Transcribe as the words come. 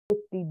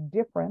the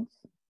difference.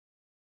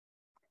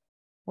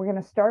 We're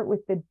going to start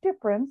with the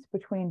difference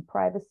between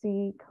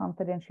privacy,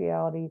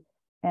 confidentiality,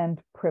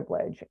 and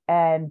privilege.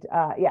 And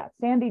yeah,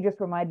 Sandy just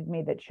reminded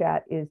me that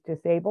chat is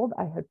disabled.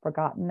 I had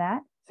forgotten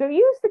that. So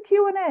use the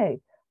Q&A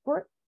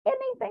for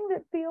anything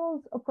that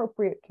feels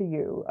appropriate to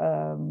you,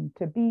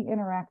 to be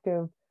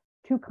interactive,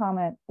 to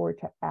comment, or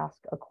to ask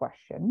a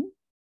question,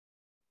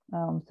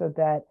 so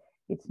that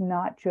it's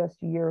not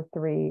just year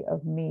 3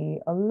 of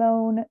me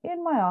alone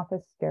in my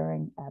office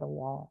staring at a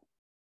wall.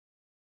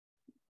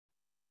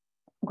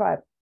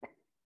 Okay.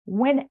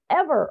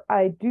 Whenever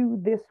I do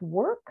this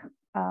work,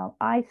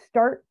 I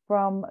start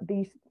from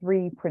these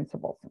 3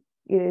 principles.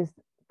 It is,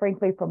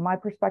 frankly, from my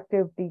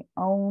perspective, the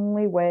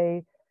only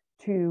way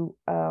to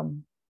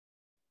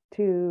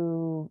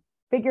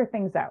figure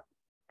things out,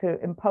 to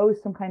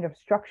impose some kind of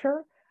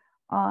structure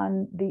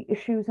on the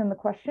issues and the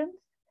questions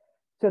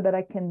so that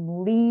I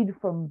can lead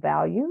from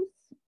values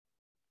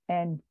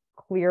and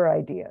clear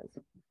ideas.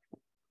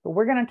 So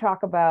we're going to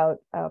talk about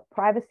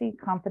privacy,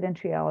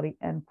 confidentiality,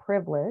 and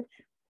privilege.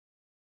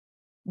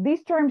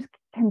 These terms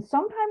can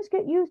sometimes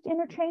get used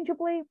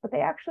interchangeably, but they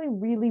actually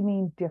really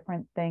mean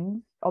different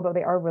things, although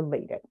they are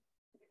related.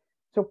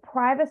 So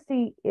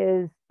privacy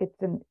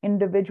it's an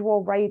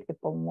individual right.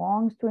 It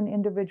belongs to an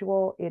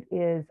individual. It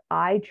is,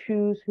 I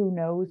choose who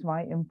knows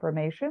my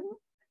information,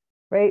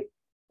 right?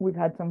 We've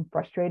had some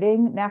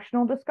frustrating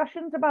national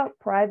discussions about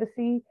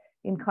privacy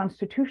in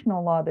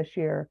constitutional law this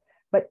year,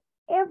 but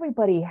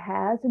everybody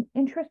has an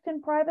interest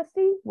in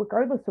privacy,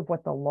 regardless of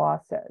what the law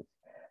says.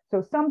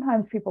 So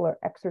sometimes people are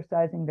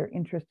exercising their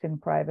interest in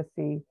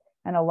privacy,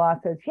 and a law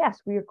says, yes,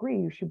 we agree,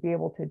 you should be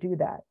able to do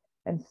that.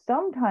 And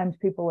sometimes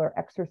people are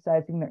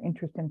exercising their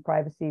interest in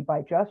privacy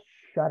by just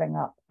shutting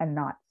up and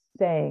not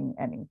saying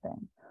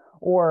anything,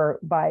 or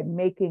by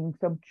making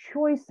some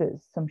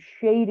choices, some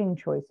shading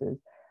choices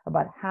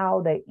about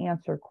how they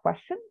answer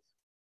questions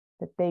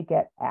that they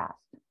get asked.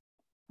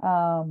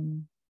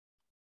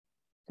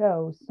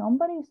 So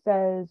somebody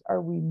says,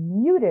 are we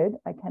muted?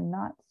 I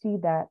cannot see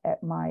that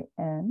at my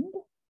end.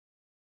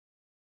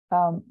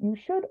 You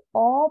should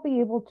all be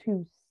able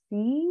to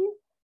see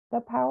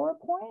the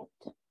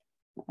PowerPoint.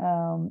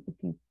 If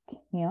you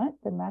can't,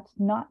 then that's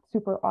not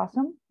super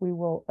awesome. We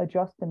will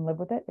adjust and live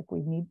with it if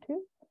we need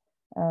to.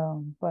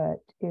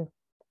 But if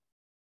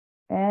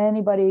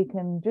anybody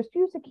can just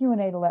use the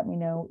Q&A to let me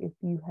know if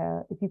you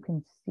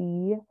can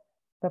see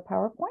the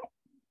PowerPoint.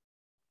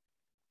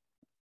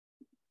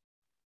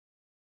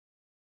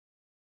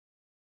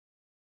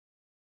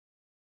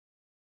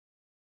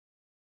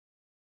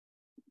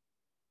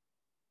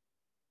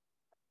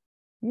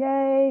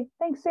 Yay,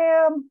 thanks,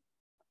 Sam.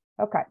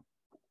 Okay,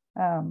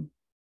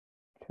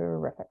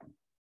 terrific.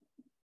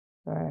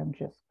 So I'm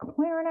just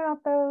clearing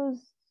out those.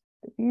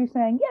 If you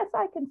saying, yes,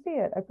 I can see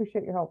it. I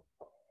appreciate your help.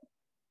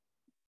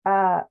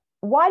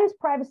 Why does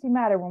privacy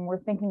matter when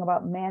we're thinking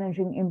about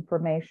managing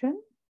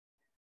information?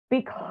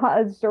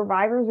 Because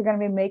survivors are going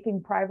to be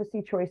making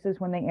privacy choices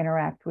when they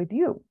interact with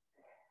you.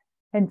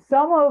 And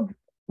some of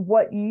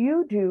what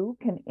you do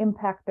can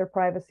impact their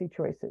privacy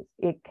choices.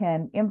 It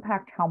can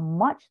impact how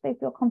much they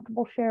feel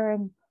comfortable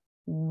sharing,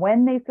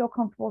 when they feel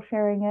comfortable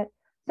sharing it.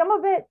 Some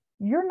of it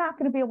you're not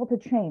going to be able to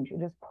change.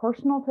 It is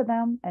personal to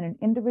them, and an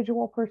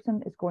individual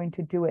person is going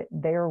to do it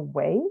their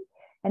way.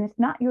 And it's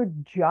not your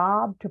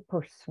job to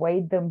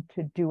persuade them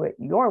to do it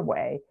your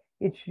way.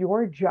 It's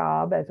your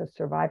job as a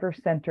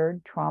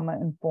survivor-centered,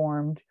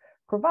 trauma-informed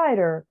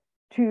provider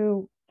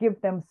to give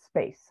them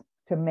space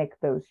to make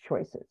those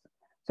choices.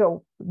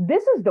 So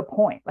this is the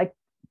point. Like,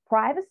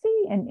 privacy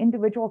and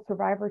individual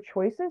survivor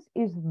choices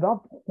is the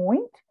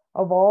point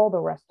of all the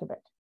rest of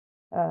it.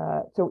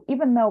 So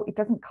even though it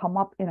doesn't come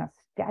up in a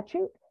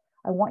statute,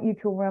 I want you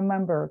to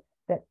remember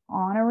that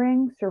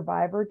honoring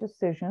survivor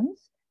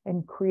decisions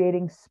and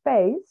creating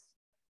space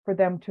for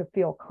them to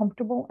feel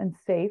comfortable and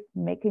safe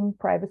making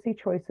privacy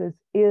choices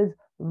is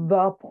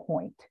the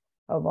point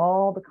of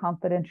all the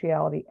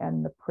confidentiality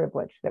and the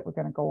privilege that we're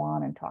going to go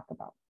on and talk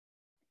about.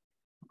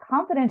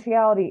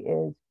 Confidentiality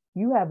is,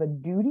 you have a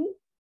duty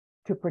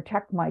to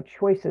protect my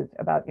choices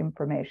about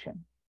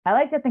information. I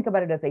like to think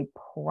about it as a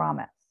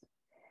promise.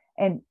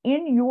 And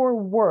in your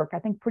work, I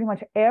think pretty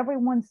much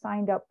everyone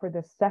signed up for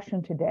this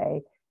session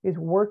today is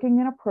working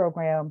in a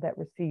program that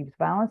receives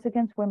Violence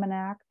Against Women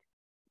Act,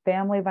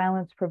 Family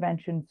Violence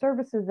Prevention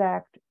Services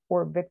Act,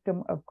 or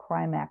Victim of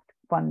Crime Act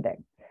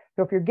funding.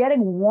 So if you're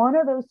getting one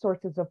of those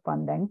sources of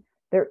funding,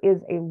 there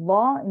is a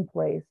law in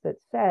place that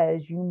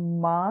says you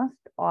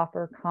must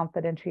offer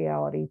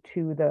confidentiality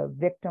to the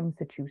victims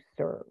that you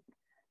serve.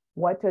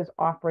 What does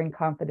offering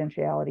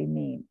confidentiality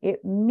mean?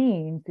 It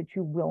means that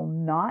you will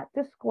not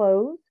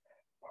disclose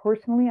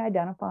personally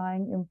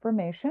identifying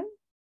information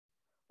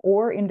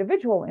or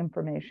individual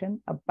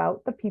information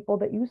about the people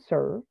that you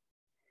serve.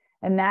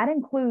 And that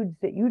includes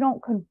that you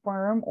don't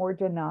confirm or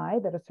deny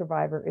that a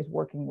survivor is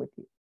working with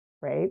you,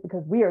 right?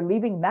 Because we are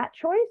leaving that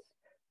choice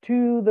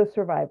to the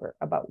survivor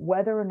about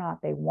whether or not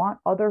they want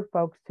other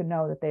folks to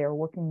know that they are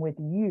working with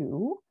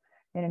you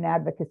in an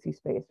advocacy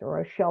space or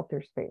a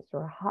shelter space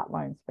or a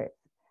hotline space.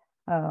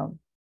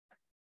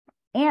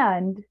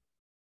 And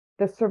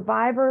the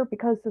survivor,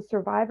 because the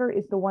survivor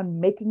is the one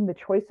making the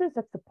choices,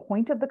 that's the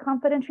point of the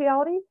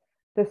confidentiality.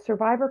 The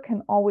survivor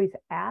can always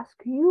ask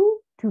you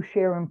to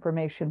share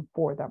information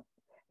for them.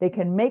 They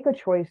can make a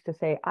choice to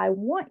say, I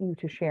want you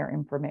to share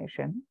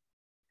information.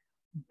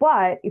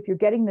 But if you're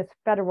getting this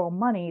federal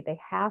money, they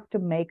have to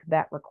make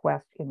that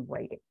request in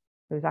writing.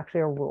 There's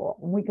actually a rule.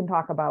 And we can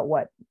talk about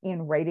what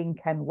in writing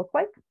can look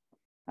like.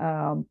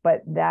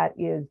 But that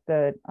is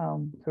the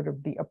sort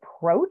of the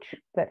approach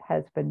that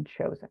has been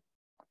chosen.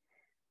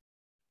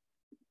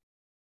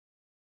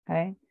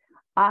 Okay.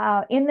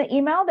 In the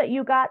email that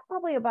you got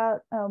probably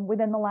about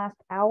within the last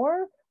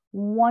hour,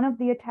 one of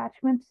the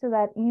attachments to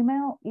that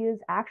email is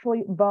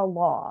actually the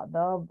law,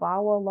 the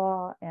VAWA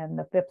law and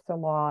the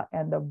FIPSA law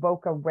and the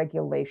VOCA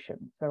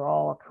regulations. They're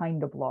all a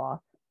kind of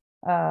law.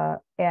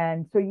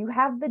 And so you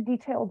have the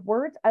detailed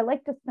words. I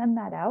like to send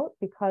that out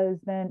because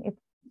then if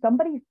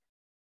somebody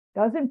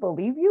doesn't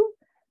believe you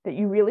that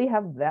you really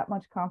have that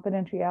much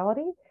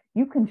confidentiality,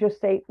 you can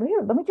just say,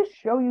 here, let me just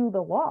show you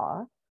the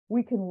law.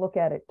 We can look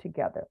at it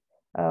together.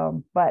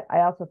 But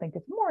I also think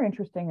it's more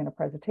interesting in a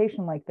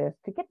presentation like this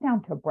to get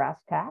down to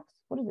brass tacks.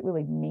 What does it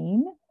really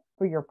mean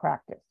for your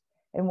practice?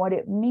 And what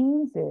it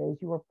means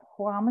is you are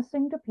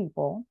promising to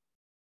people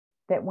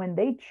that when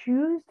they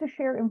choose to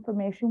share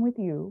information with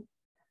you,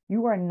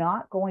 you are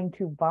not going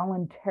to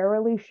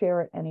voluntarily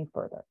share it any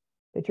further,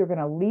 that you're going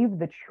to leave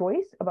the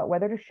choice about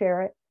whether to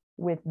share it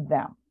with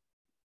them.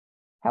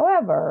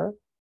 However,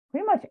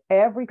 pretty much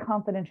every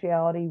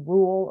confidentiality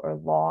rule or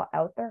law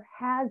out there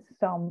has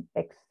some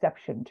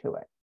exception to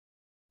it.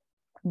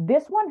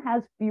 This one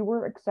has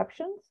fewer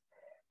exceptions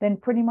than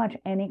pretty much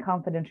any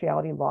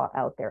confidentiality law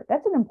out there.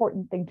 That's an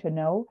important thing to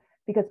know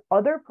because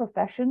other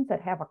professions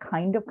that have a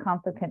kind of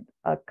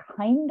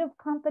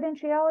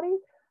confidentiality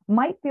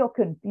might feel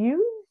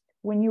confused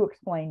when you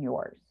explain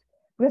yours.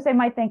 Because they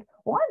might think,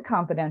 well, I'm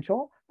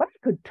confidential, but I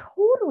could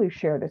totally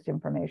share this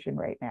information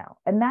right now.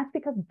 And that's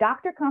because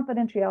doctor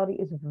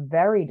confidentiality is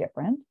very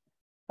different.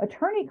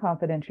 Attorney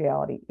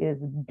confidentiality is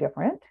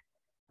different.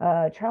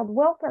 Child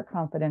welfare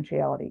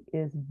confidentiality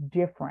is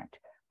different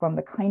from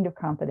the kind of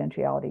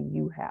confidentiality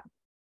you have.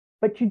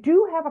 But you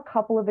do have a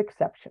couple of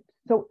exceptions.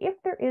 So if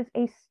there is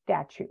a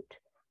statute,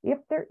 if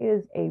there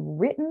is a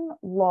written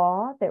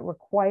law that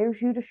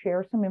requires you to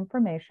share some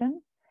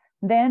information,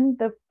 then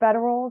the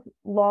federal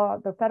law,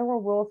 the federal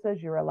rule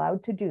says you're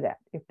allowed to do that.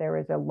 If there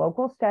is a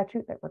local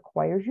statute that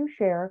requires you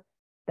share,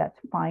 that's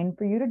fine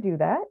for you to do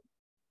that.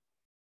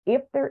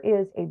 If there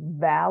is a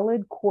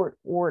valid court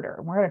order,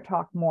 and we're going to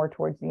talk more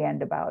towards the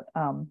end about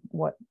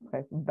what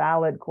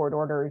valid court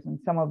orders and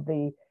some of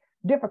the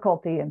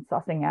difficulty in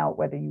sussing out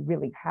whether you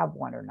really have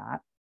one or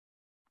not.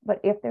 But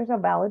if there's a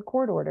valid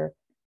court order,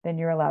 then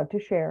you're allowed to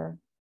share.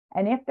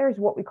 And if there's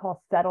what we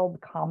call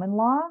settled common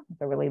law,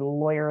 it's a really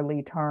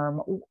lawyerly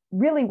term,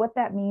 really what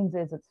that means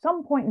is at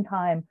some point in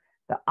time,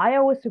 the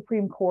Iowa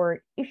Supreme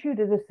Court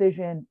issued a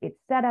decision, it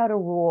set out a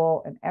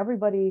rule, and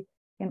everybody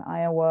in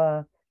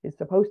Iowa is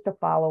supposed to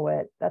follow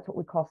it. That's what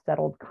we call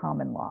settled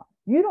common law.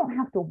 You don't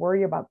have to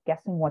worry about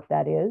guessing what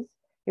that is.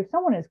 If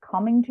someone is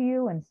coming to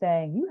you and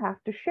saying, you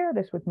have to share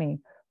this with me,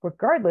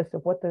 regardless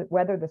of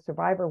whether the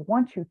survivor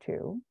wants you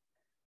to,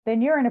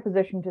 then you're in a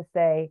position to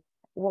say,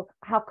 well,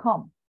 how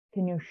come?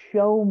 Can you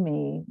show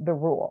me the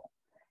rule?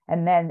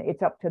 And then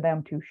it's up to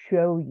them to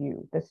show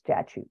you the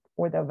statute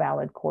or the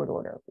valid court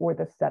order or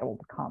the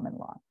settled common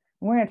law.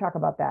 And we're going to talk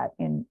about that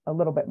in a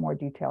little bit more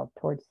detail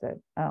towards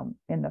the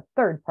in the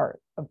third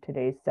part of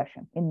today's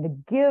session, in the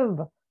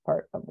give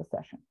part of the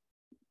session.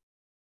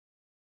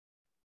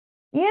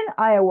 In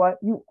Iowa,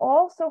 you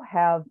also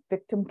have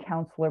victim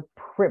counselor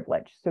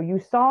privilege. So you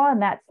saw in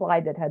that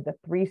slide that had the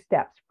 3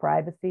 steps,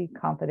 privacy,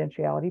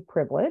 confidentiality,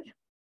 privilege,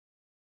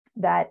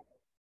 that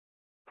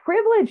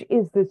privilege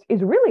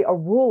is really a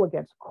rule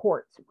against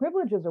courts.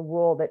 Privilege is a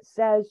rule that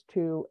says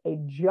to a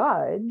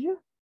judge,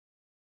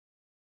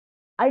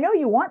 I know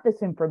you want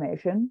this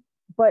information,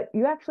 but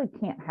you actually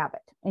can't have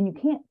it. And you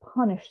can't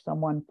punish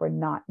someone for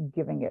not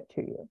giving it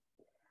to you.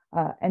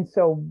 And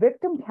so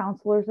victim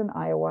counselors in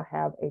Iowa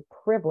have a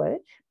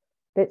privilege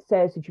that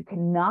says that you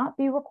cannot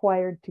be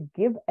required to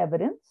give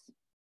evidence.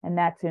 And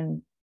that's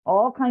in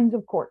all kinds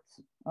of courts,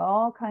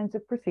 all kinds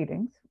of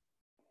proceedings.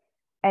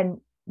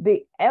 And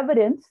the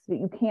evidence that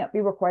you can't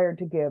be required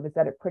to give is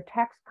that it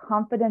protects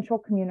confidential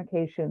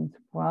communications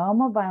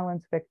from a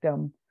violence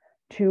victim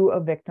to a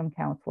victim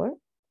counselor.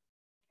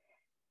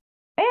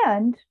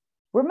 And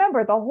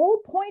remember, the whole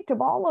point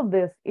of all of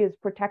this is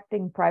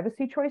protecting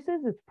privacy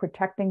choices. It's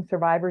protecting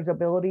survivors'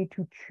 ability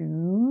to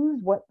choose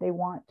what they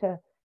want to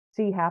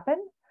see happen.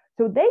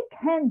 So they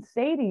can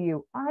say to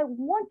you, I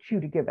want you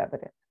to give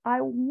evidence.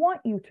 I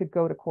want you to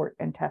go to court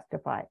and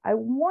testify. I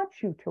want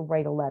you to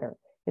write a letter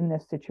in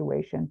this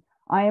situation.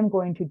 I am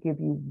going to give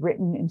you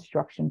written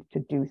instructions to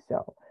do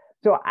so.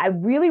 So I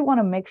really want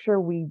to make sure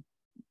we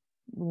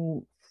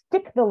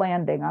stick the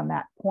landing on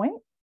that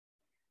point,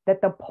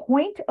 that the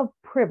point of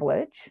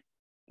privilege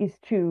is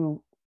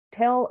to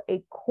tell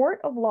a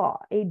court of law,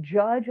 a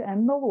judge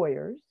and the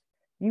lawyers,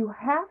 you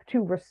have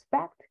to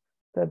respect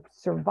the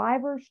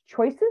survivor's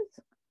choices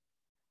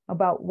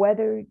about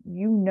whether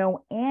you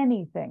know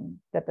anything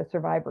that the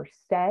survivor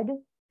said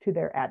to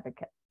their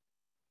advocate.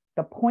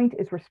 The point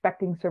is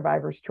respecting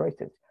survivors'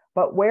 choices.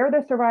 But where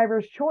the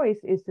survivor's choice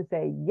is to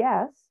say,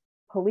 yes,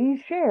 please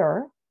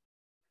share,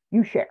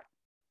 you share.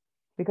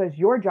 Because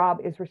your job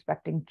is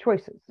respecting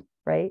choices,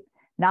 right?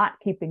 Not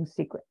keeping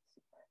secrets.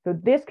 So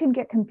this can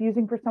get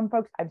confusing for some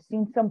folks. I've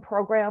seen some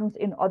programs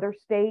in other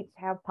states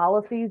have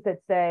policies that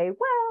say,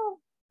 well,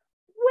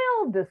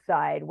 we'll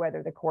decide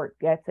whether the court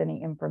gets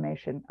any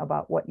information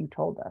about what you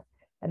told us.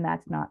 And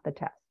that's not the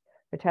test.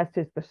 The test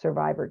is the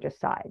survivor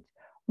decides.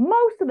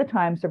 Most of the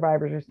time,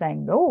 survivors are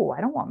saying, no,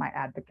 I don't want my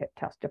advocate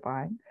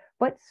testifying.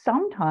 But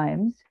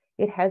sometimes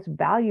it has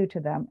value to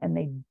them and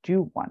they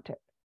do want it.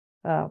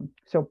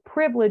 So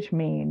privilege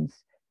means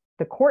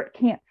the court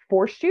can't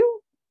force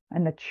you,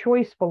 and the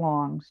choice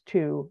belongs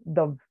to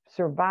the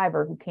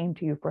survivor who came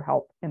to you for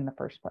help in the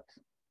first place.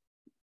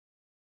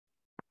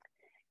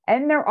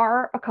 And there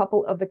are a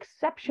couple of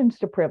exceptions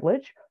to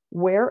privilege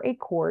where a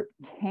court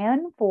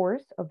can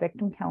force a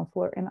victim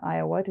counselor in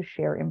Iowa to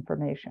share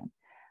information.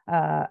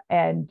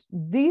 And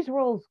these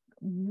rules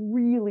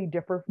really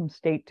differ from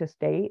state to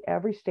state.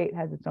 Every state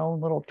has its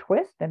own little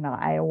twist, and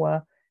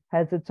Iowa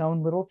has its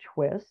own little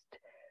twist.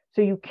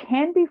 So you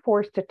can be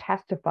forced to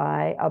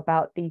testify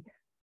about the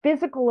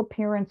physical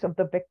appearance of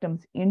the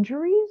victim's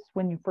injuries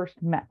when you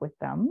first met with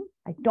them.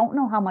 I don't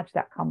know how much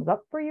that comes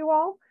up for you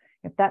all.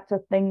 If that's a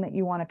thing that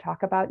you want to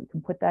talk about, you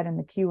can put that in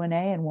the Q&A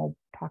and we'll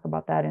talk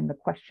about that in the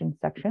question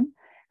section,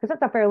 because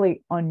that's a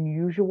fairly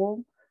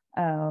unusual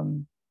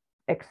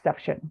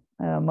exception.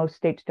 Most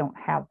states don't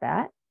have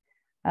that.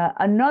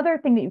 Another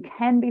thing that you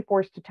can be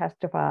forced to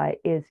testify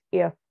is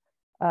if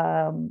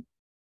the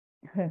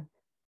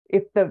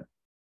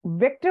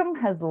victim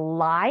has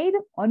lied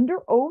under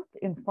oath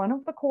in front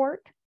of the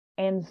court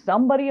and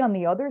somebody on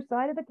the other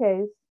side of the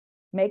case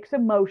makes a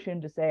motion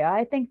to say,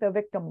 I think the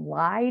victim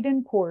lied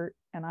in court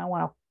and I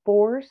want to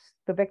force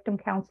the victim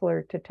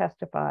counselor to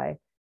testify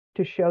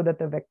to show that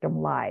the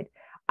victim lied.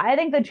 I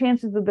think the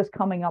chances of this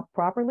coming up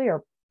properly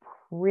are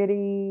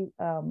pretty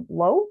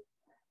low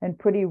and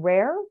pretty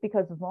rare,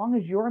 because as long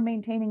as you're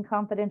maintaining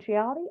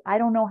confidentiality, I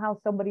don't know how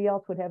somebody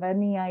else would have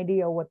any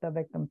idea what the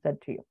victim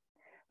said to you.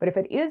 But if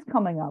it is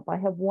coming up, I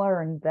have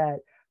learned that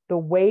the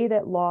way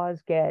that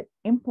laws get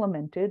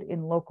implemented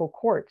in local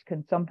courts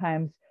can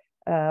sometimes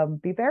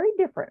be very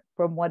different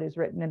from what is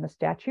written in the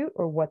statute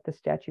or what the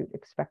statute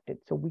expected.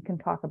 So we can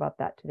talk about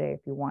that today if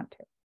you want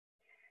to.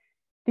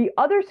 The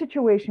other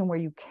situation where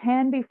you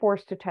can be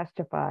forced to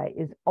testify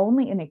is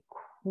only in a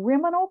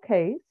criminal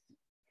case,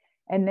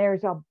 and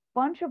there's a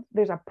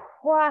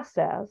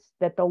process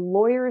that the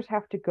lawyers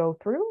have to go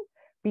through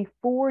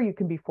before you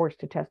can be forced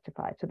to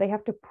testify. So they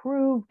have to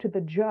prove to the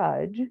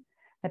judge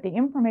that the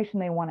information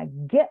they want to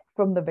get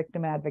from the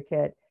victim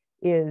advocate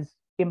is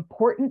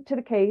important to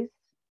the case,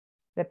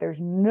 that there's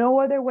no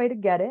other way to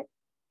get it,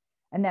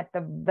 and that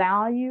the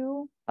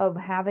value of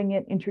having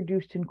it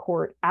introduced in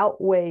court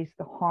outweighs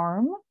the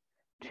harm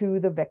to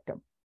the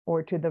victim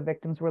or to the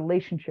victim's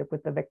relationship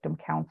with the victim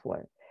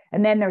counselor.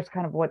 And then there's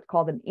kind of what's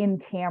called an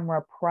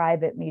in-camera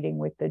private meeting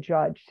with the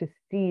judge to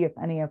see if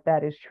any of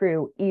that is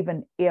true,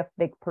 even if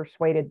they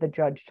persuaded the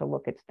judge to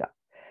look at stuff.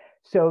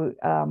 So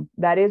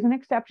that is an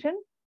exception.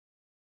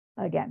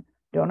 Again,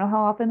 don't know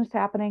how often it's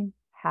happening.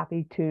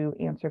 Happy to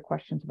answer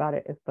questions about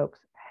it if folks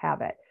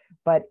have it.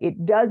 But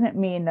it doesn't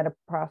mean that a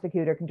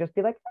prosecutor can just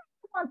be like,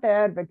 I want the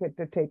advocate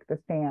to take the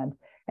stand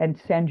and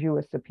send you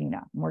a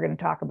subpoena. And we're going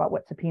to talk about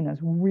what subpoenas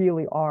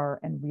really are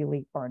and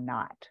really are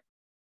not.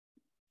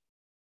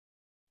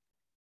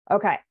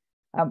 Okay,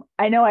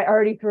 I know I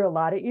already threw a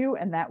lot at you,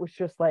 and that was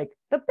just like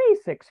the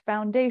basics,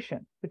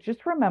 foundation. But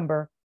just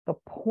remember, the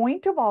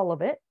point of all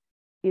of it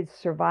is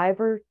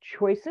survivor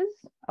choices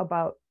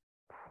about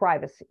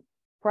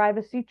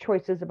privacy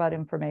choices about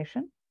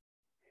information.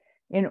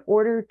 In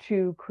order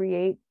to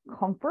create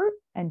comfort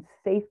and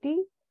safety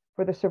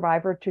for the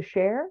survivor to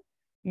share,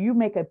 you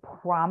make a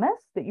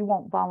promise that you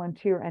won't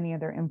volunteer any of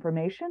their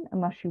information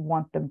unless you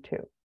want them to.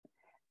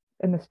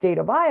 And the state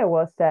of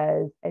Iowa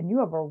says, and you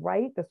have a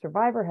right, the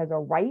survivor has a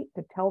right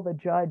to tell the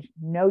judge,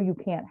 no, you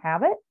can't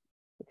have it,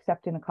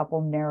 except in a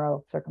couple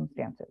narrow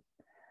circumstances.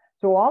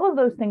 So all of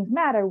those things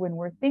matter when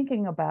we're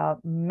thinking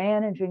about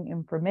managing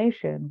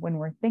information, when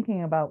we're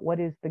thinking about what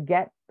is the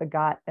get, the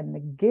got, and the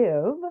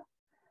give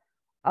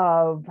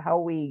of how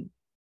we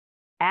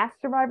ask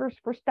survivors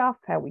for stuff,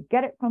 how we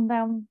get it from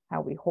them,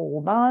 how we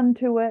hold on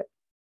to it.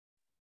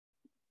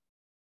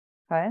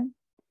 Okay.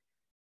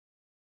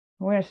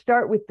 We're going to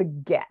start with the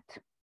get.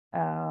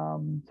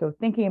 So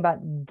thinking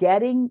about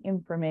getting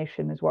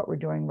information is what we're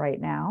doing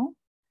right now.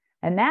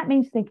 And that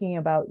means thinking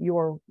about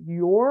your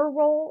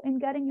role in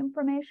getting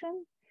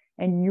information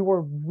and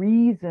your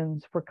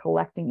reasons for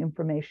collecting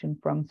information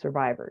from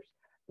survivors.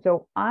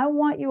 So I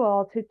want you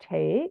all to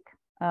take,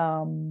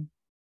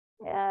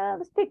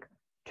 let's take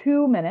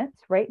 2 minutes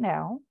right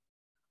now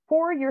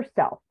for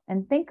yourself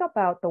and think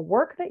about the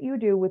work that you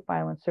do with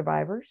violence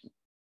survivors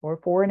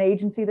or for an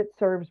agency that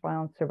serves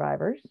violence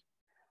survivors.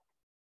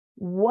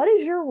 What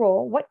is your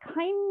role? What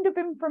kind of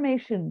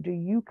information do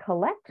you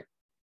collect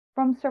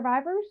from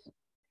survivors?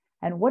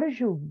 And what is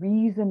your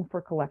reason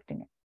for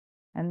collecting it?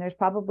 And there's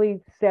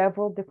probably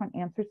several different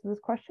answers to this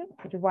question,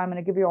 which is why I'm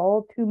going to give you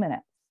all 2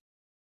 minutes.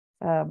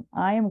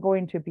 I am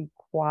going to be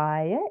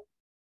quiet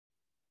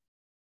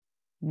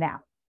now.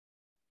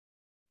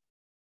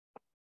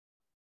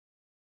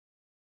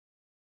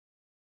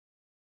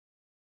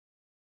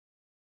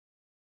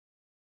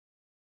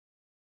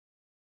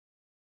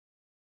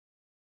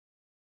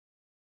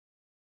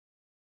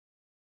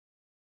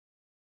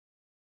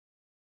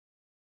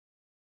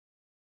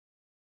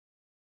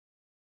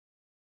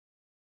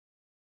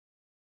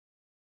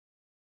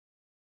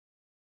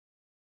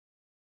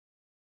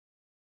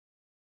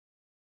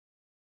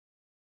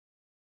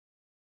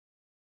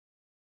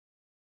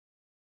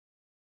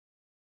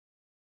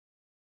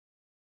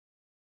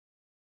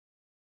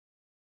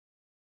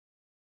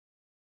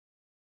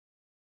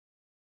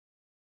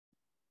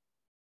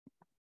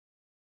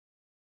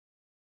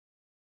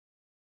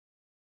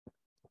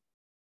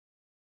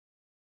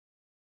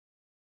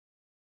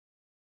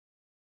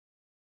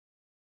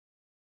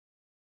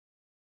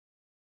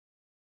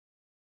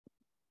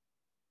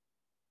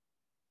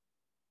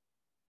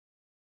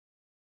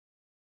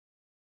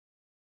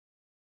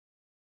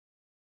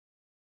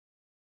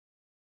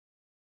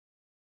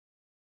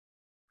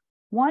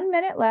 One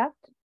minute left.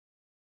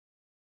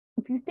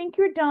 If you think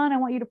you're done, I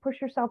want you to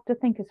push yourself to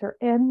think, is there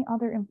any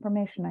other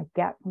information I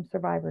get from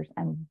survivors,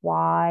 and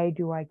why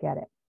do I get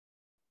it?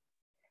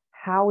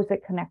 How is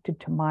it connected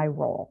to my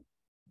role?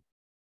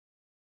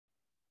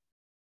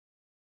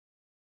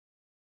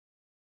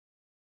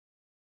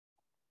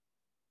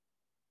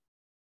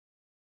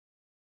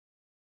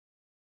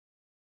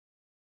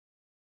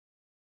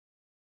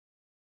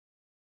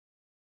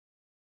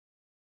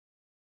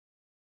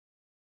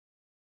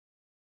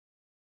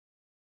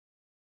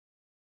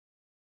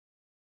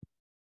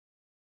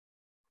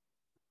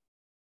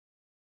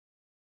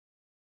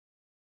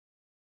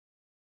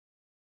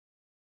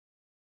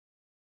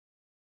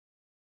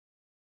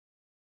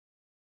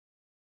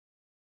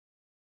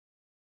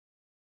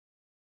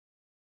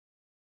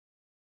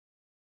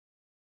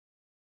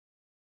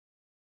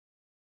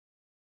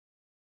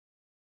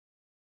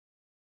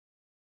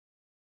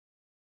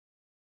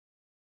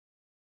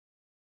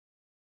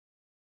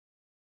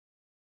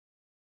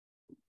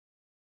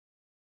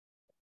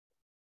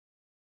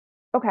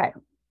 Okay.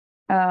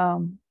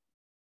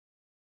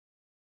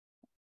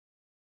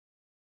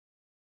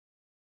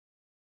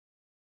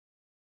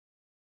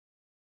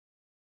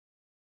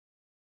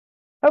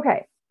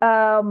 Okay.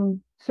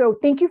 So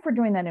thank you for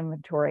doing that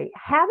inventory.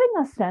 Having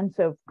a sense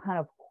of kind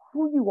of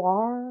who you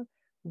are,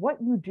 what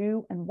you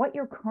do, and what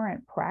your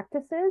current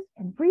practice is,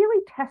 and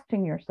really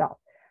testing yourself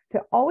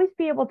to always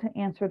be able to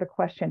answer the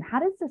question, how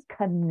does this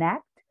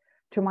connect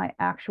to my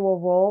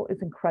actual role,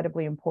 is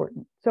incredibly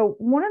important. So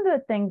one of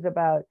the things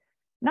about,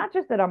 not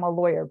just that I'm a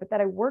lawyer, but that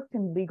I worked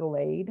in legal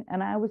aid,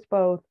 and I was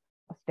both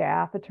a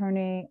staff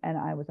attorney and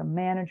I was a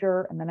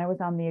manager, and then I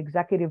was on the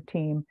executive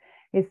team,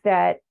 is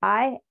that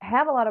I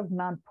have a lot of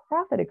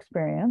nonprofit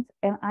experience,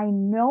 and I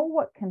know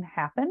what can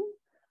happen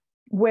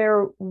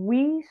where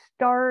we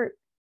start,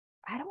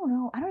 I don't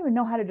know, I don't even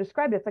know how to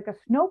describe it. It's like a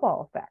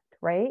snowball effect,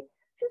 right?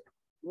 Just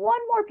one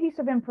more piece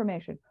of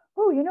information.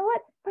 Oh, you know what?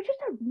 If I just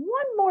had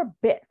one more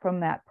bit from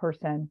that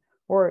person,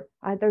 or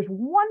there's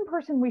one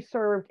person we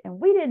served and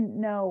we didn't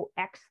know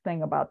X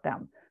thing about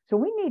them. So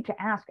we need to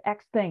ask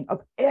X thing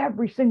of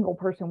every single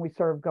person we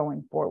serve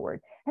going forward.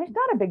 And it's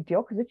not a big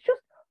deal because it's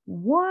just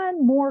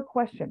one more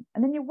question.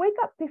 And then you wake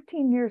up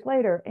 15 years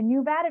later and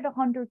you've added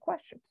 100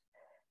 questions,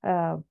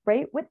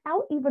 right?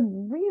 Without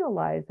even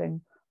realizing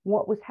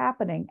what was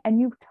happening.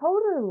 And you've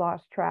totally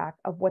lost track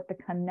of what the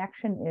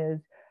connection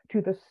is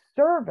to the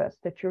service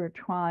that you're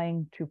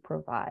trying to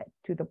provide,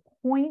 to the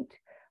point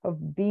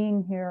of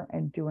being here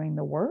and doing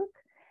the work.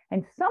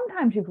 And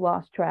sometimes you've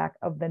lost track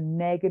of the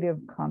negative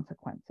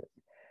consequences.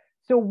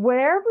 So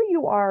wherever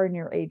you are in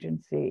your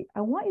agency,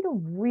 I want you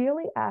to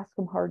really ask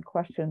some hard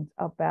questions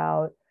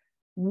about,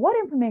 what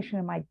information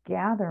am I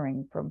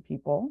gathering from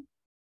people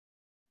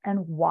and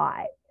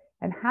why?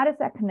 And how does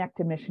that connect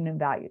to mission and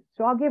values?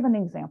 So I'll give an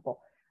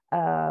example.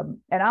 And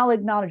I'll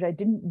acknowledge I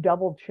didn't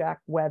double check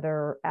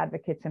whether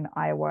advocates in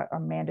Iowa are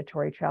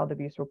mandatory child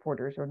abuse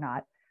reporters or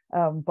not.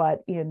 But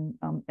in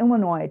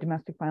Illinois,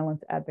 domestic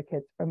violence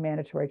advocates are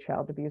mandatory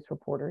child abuse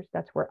reporters.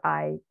 That's where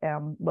I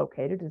am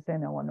located, is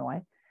in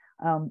Illinois.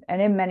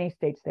 And in many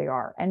states they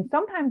are. And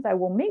sometimes I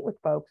will meet with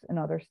folks in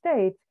other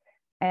states,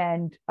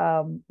 and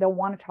they'll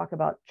want to talk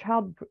about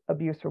child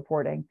abuse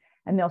reporting.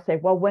 And they'll say,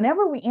 well,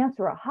 whenever we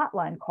answer a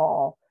hotline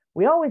call,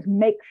 we always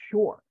make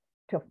sure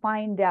to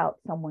find out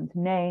someone's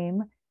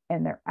name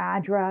and their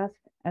address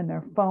and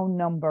their phone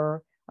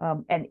number,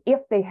 and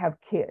if they have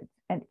kids,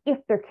 and if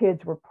their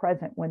kids were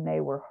present when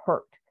they were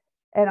hurt.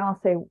 And I'll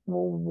say, well,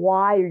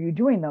 why are you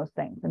doing those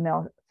things? And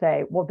they'll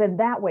say, well, then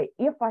that way,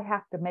 if I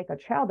have to make a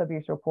child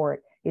abuse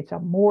report, it's a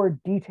more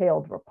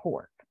detailed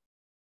report.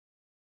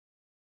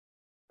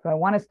 So I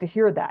want us to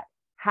hear that.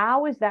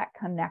 How is that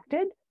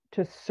connected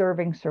to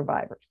serving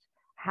survivors?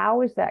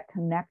 How is that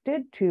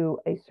connected to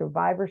a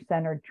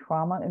survivor-centered,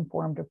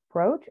 trauma-informed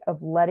approach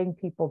of letting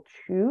people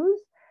choose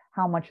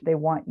how much they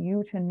want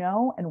you to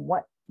know and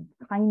what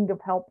kind of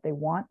help they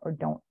want or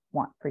don't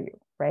want for you,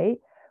 right?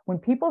 When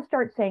people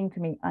start saying to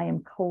me, I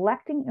am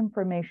collecting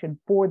information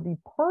for the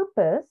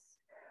purpose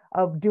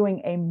of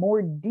doing a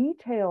more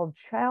detailed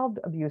child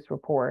abuse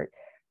report,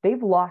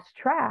 they've lost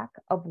track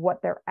of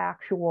what their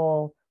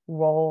actual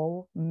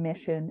role,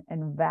 mission,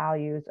 and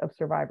values of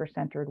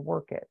survivor-centered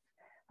work is.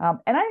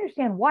 And I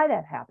understand why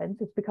that happens.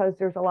 It's because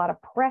there's a lot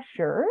of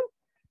pressure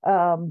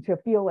to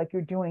feel like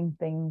you're doing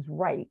things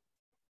right.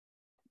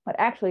 But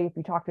actually, if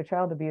you talk to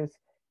child abuse,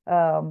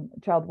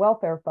 child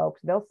welfare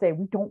folks, they'll say,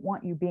 we don't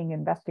want you being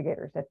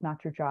investigators. That's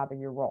not your job or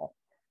your role.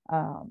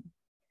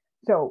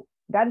 So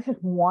that is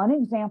just one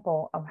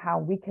example of how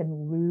we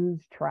can lose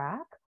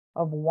track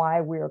of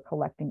why we are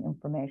collecting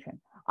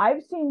information.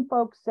 I've seen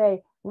folks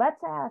say,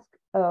 let's ask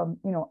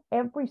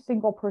every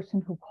single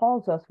person who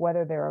calls us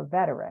whether they're a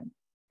veteran.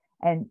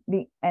 And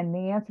the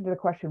answer to the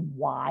question,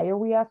 why are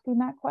we asking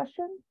that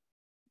question,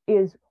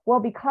 is, well,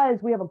 because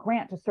we have a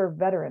grant to serve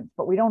veterans,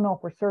 but we don't know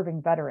if we're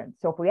serving veterans.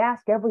 So if we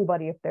ask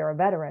everybody if they're a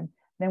veteran,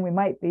 then we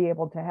might be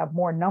able to have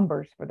more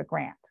numbers for the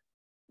grant.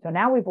 So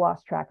now we've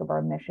lost track of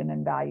our mission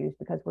and values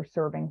because we're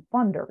serving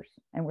funders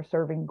and we're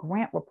serving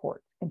grant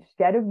reports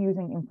instead of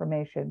using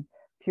information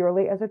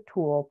purely as a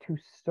tool to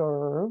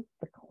serve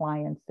the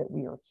clients that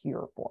we are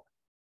here for.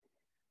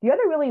 The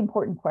other really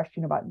important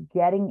question about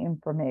getting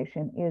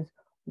information is,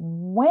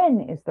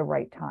 when is the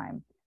right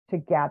time to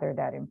gather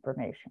that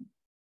information?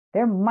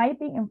 There might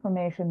be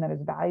information that is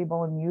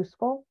valuable and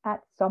useful at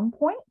some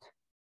point,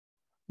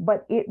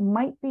 but it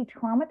might be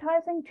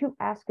traumatizing to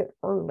ask it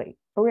early,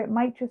 or it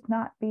might just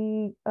not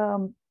be,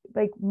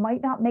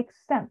 might not make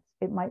sense.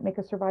 It might make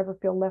a survivor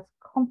feel less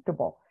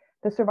comfortable.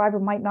 The survivor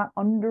might not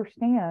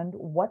understand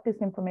what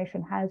this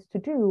information has to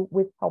do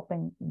with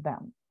helping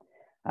them.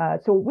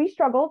 So we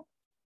struggled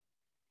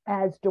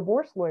as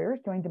divorce lawyers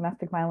doing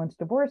domestic violence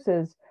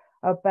divorces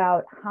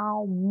about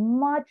how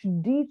much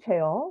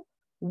detail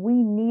we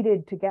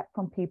needed to get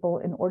from people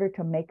in order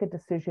to make a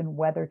decision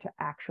whether to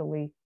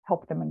actually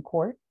help them in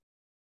court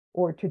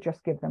or to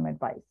just give them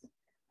advice.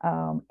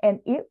 And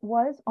it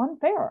was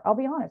unfair, I'll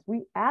be honest.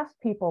 We asked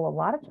people a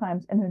lot of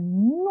times an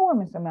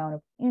enormous amount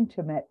of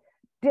intimate,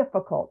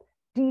 difficult,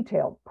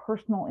 detailed,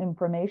 personal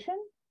information,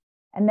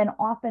 and then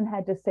often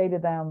had to say to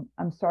them,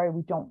 I'm sorry,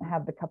 we don't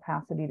have the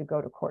capacity to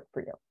go to court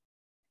for you.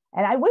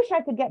 And I wish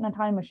I could get in a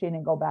time machine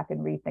and go back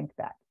and rethink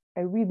that.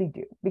 I really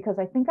do, because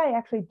I think I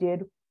actually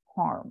did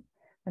harm.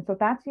 And so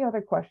that's the other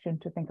question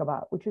to think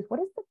about, which is, what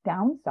is the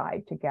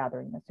downside to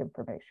gathering this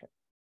information?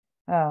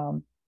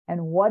 And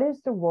what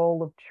is the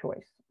role of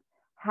choice?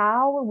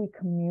 How are we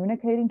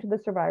communicating to the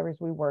survivors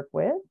we work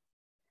with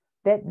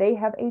that they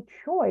have a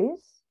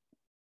choice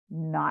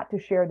not to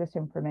share this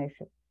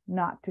information,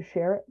 not to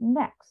share it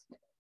next,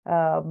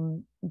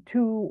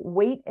 to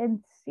wait and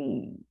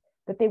see,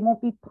 that they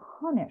won't be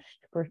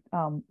punished for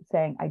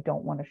saying, I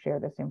don't want to share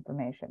this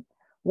information?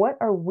 What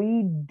are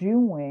we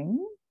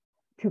doing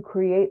to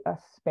create a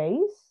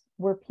space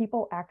where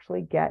people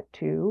actually get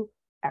to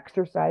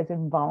exercise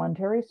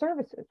involuntary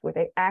services, where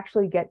they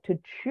actually get to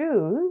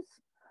choose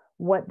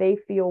what they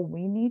feel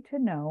we need to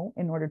know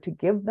in order to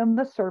give them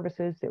the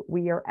services that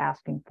we are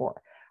asking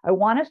for? I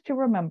want us to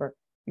remember,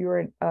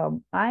 I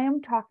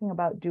am talking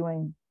about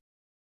doing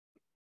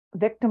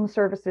victim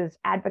services,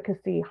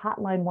 advocacy,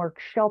 hotline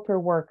work, shelter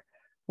work.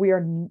 You're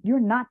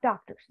not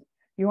doctors.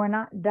 You are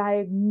not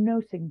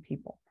diagnosing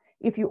people.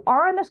 If you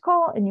are on this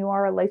call and you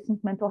are a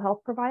licensed mental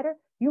health provider,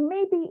 you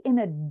may be in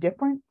a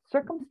different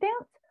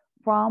circumstance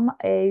from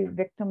a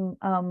victim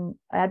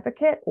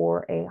advocate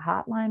or a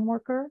hotline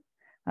worker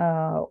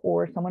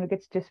or someone who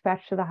gets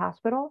dispatched to the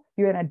hospital.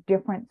 You're in a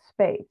different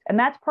space. And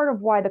that's part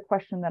of why the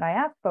question that I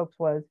asked folks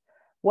was,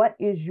 what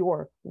is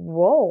your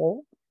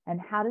role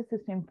and how does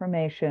this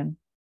information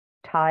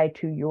tie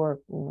to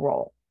your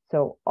role?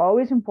 So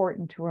always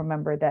important to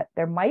remember that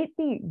there might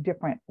be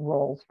different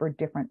roles for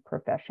different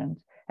professions,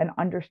 and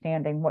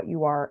understanding what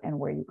you are and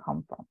where you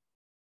come from.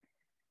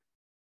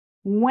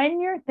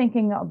 When you're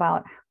thinking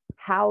about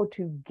how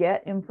to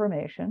get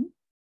information,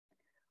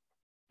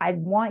 I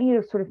want you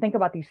to sort of think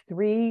about these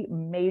three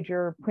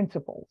major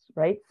principles,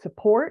 right?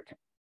 Support,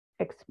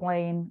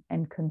 explain,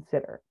 and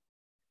consider.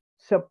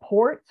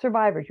 Support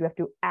survivors. You have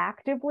to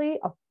actively,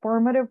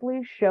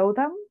 affirmatively show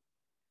them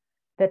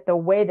that the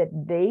way that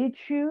they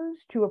choose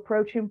to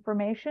approach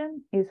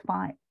information is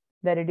fine,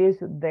 that it is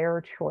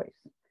their choice.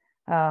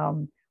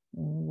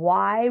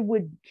 Why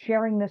would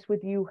sharing this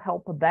with you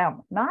help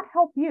them? Not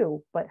help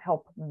you, but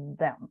help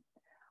them.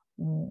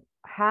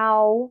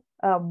 How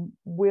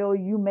will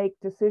you make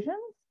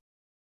decisions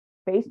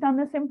based on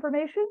this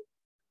information?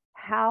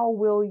 How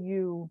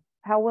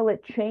will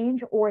it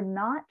change or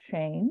not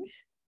change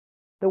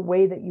the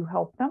way that you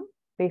help them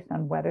based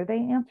on whether they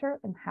answer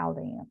and how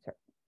they answer,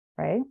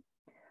 right?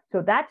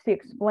 So that's the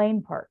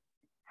explain part.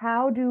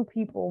 How do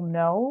people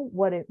know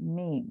what it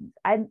means?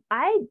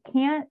 I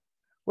can't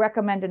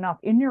recommend enough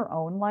in your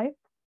own life.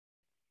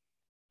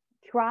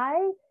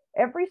 Try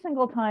every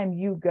single time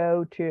you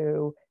go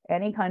to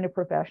any kind of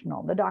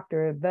professional, the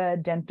doctor, the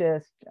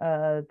dentist,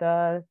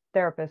 the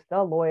therapist,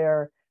 the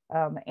lawyer,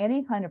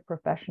 any kind of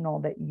professional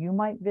that you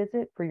might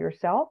visit for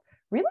yourself,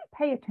 really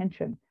pay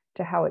attention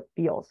to how it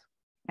feels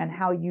and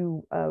how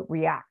you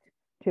react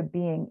to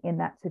being in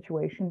that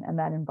situation and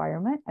that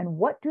environment. And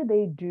what do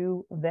they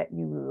do that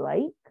you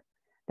like,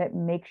 that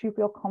makes you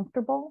feel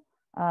comfortable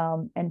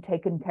and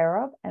taken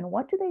care of? And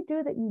what do they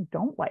do that you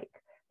don't like,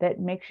 that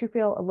makes you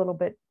feel a little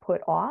bit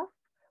put off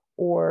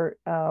or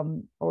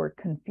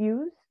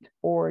confused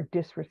or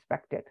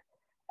disrespected?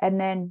 And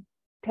then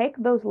take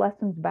those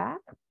lessons back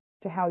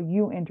to how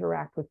you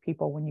interact with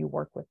people when you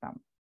work with them.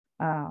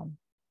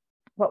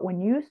 But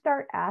when you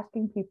start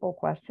asking people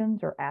questions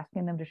or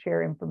asking them to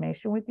share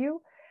information with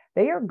you,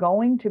 they are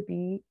going to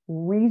be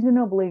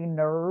reasonably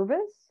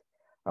nervous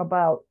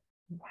about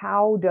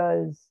how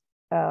does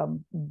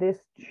this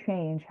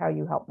change how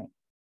you help me.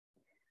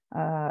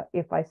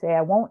 If I say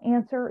I won't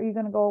answer, are you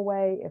going to go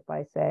away? If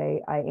I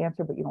say I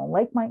answer but you don't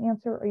like my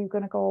answer, are you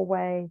going to go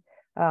away?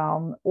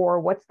 Or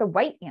what's the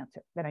right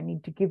answer that I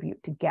need to give you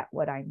to get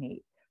what I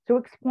need? So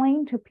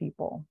explain to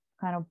people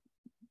kind of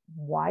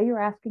why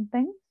you're asking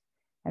things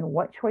and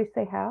what choice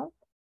they have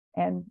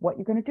and what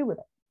you're going to do with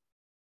it.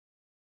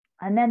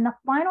 And then the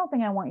final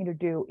thing I want you to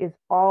do is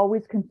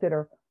always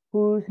consider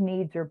whose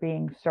needs are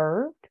being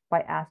served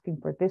by asking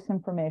for this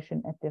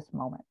information at this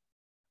moment.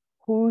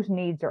 Whose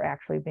needs are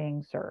actually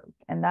being served?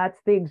 And that's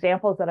the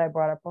examples that I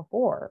brought up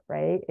before,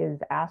 right? Is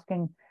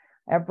asking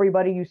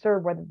everybody you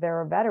serve, whether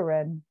they're a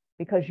veteran,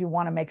 because you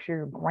want to make sure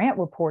your grant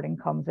reporting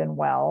comes in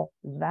well.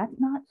 That's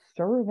not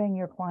serving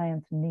your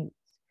client's needs.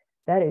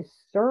 That is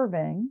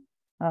serving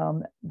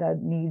the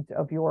needs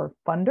of your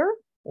funder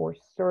or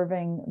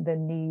serving the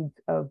needs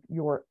of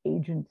your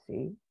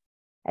agency.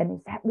 And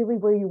is that really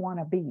where you want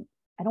to be?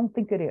 I don't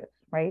think it is,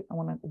 right?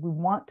 We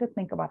want to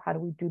think about how do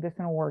we do this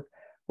in a work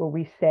where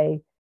we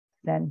stay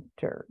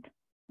centered.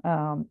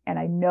 And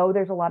I know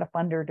there's a lot of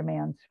funder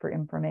demands for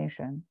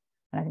information.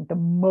 And I think the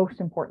most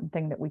important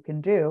thing that we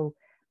can do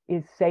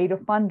is say to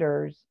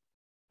funders,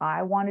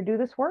 I want to do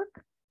this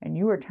work, and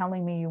you are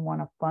telling me you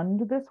want to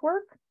fund this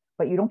work,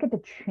 but you don't get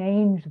to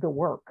change the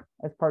work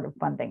as part of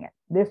funding it.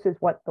 This is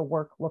what the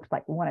work looks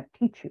like. We want to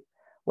teach you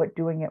what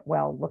doing it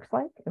well looks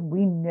like. And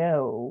we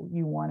know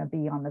you want to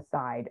be on the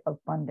side of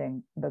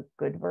funding the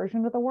good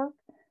version of the work.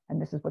 And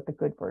this is what the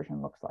good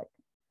version looks like.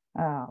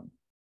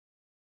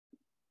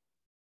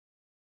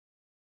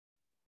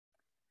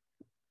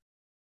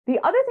 The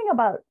other thing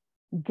about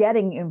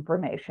getting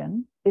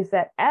information is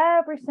that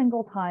every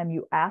single time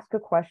you ask a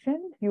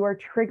question, you are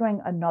triggering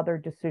another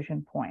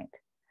decision point.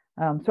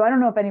 So I don't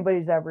know if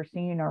anybody's ever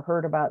seen or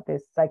heard about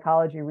this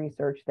psychology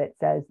research that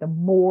says the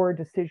more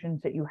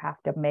decisions that you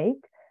have to make,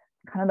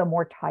 kind of the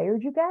more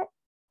tired you get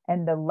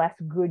and the less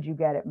good you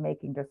get at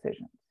making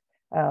decisions.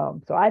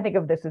 So I think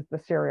of this as the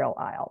cereal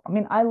aisle. I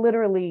mean, I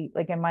literally,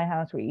 like in my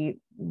house, we eat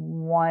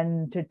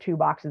 1 to 2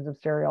 boxes of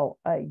cereal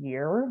a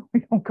year.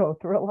 We don't go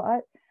through a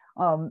lot.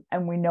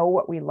 And we know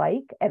what we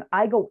like. And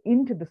I go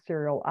into the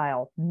cereal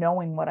aisle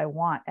knowing what I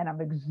want. And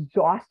I'm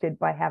exhausted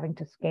by having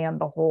to scan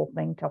the whole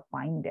thing to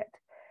find it.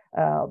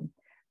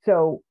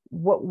 So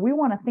what we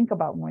want to think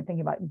about when we're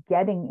thinking about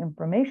getting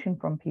information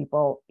from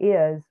people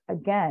is,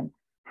 again,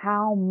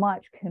 how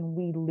much can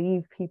we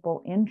leave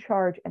people in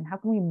charge and how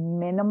can we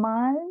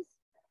minimize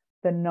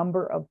the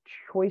number of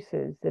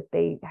choices that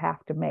they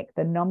have to make,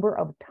 the number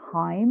of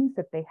times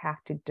that they have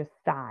to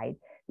decide,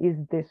 is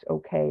this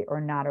okay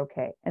or not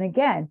okay? And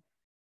again,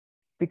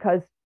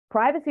 because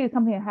privacy is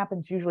something that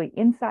happens usually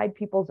inside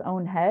people's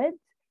own heads,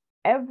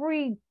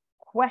 every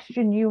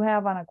question you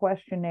have on a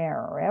questionnaire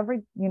or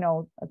every,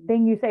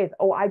 thing you say is,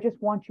 oh, I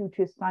just want you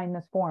to sign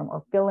this form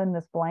or fill in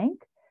this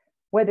blank.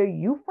 Whether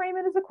you frame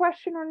it as a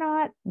question or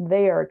not,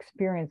 they are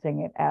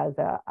experiencing it as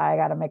I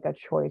got to make a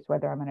choice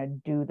whether I'm going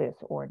to do this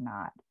or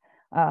not.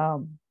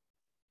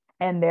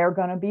 And they're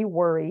going to be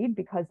worried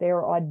because they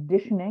are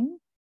auditioning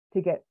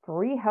to get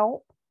free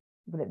help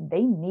that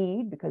they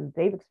need because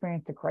they've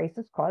experienced a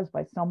crisis caused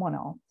by someone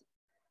else.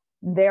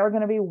 They're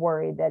going to be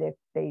worried that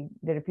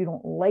if you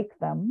don't like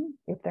them,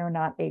 if they're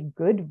not a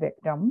good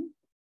victim,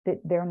 that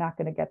they're not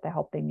going to get the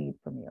help they need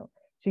from you.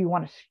 So you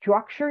want to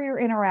structure your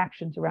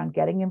interactions around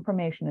getting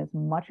information as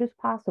much as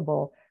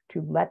possible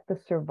to let the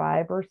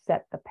survivor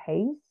set the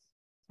pace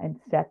and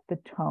set the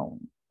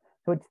tone.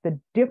 So it's the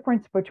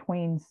difference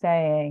between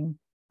saying,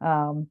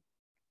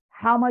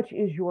 how much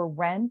is your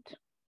rent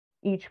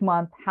each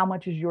month? How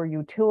much is your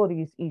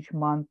utilities each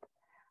month?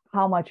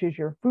 How much is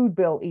your food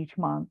bill each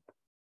month?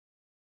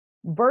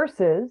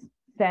 Versus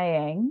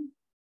saying,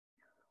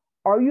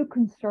 are you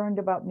concerned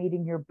about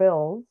meeting your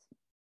bills?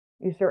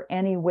 Is there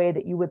any way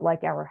that you would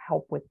like our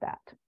help with that?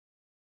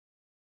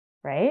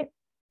 Right?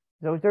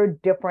 Those are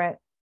different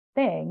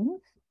things.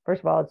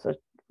 First of all, it's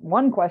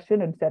one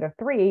question instead of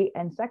 3.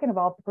 And second of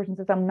all, if the person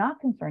says, I'm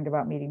not concerned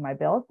about meeting my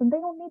bills, then they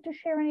don't need to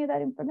share any of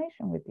that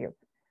information with you.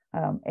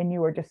 And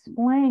you are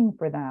displaying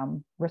for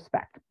them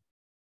respect.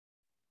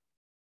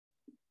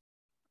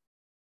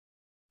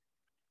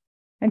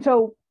 And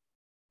so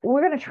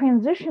we're going to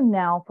transition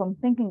now from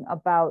thinking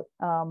about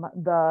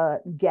the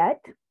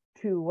get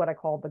to what I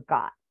call the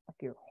got, like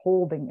you're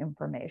holding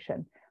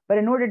information. But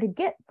in order to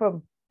get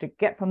from the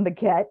get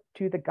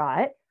to the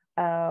got,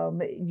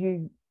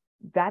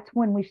 that's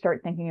when we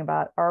start thinking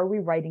about, are we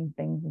writing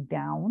things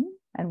down?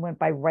 And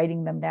by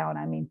writing them down,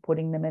 I mean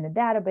putting them in a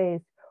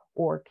database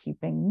or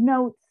keeping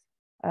notes.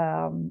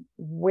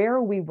 Where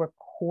are we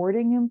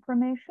recording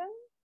information?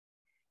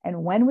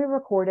 And when we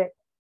record it,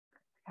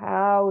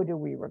 how do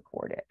we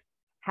record it?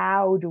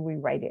 How do we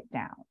write it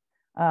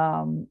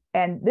down?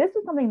 And this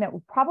is something that we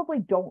probably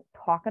don't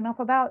talk enough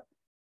about,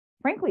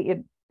 frankly,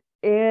 in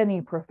any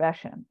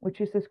profession,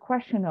 which is this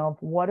question of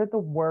what are the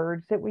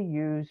words that we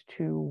use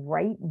to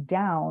write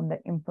down the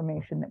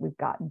information that we've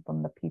gotten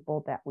from the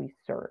people that we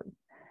serve.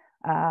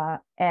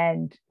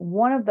 And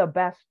one of the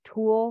best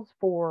tools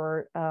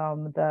for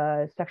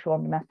the sexual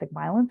and domestic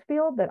violence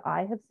field that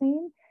I have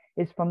seen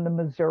is from the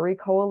Missouri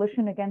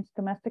Coalition Against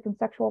Domestic and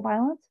Sexual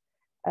Violence.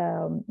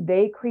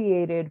 They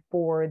created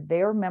for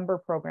their member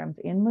programs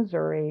in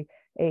Missouri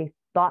a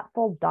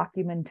thoughtful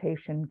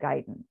documentation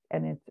guidance,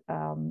 and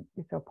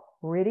it's a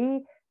pretty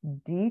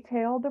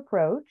detailed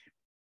approach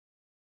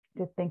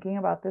to thinking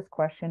about this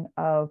question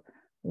of,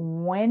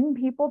 when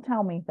people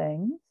tell me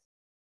things,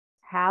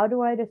 how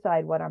do I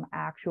decide what I'm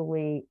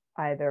actually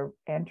either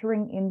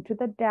entering into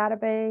the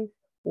database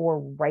or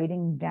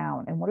writing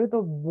down, and what are the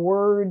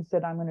words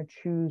that I'm going to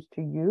choose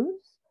to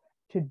use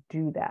to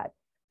do that?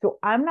 So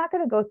I'm not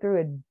going to go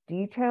through a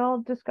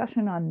detailed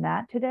discussion on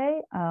that today,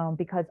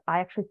 because I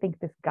actually think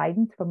this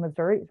guidance from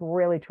Missouri is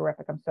really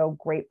terrific. I'm so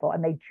grateful.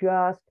 And they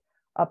just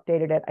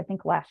updated it, I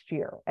think, last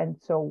year. And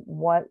so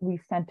what we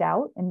sent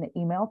out in the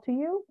email to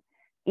you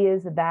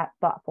is that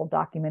thoughtful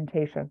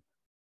documentation.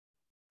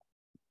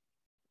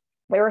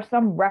 There are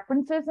some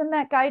references in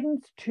that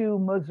guidance to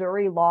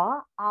Missouri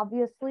law.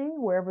 Obviously,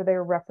 wherever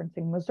they're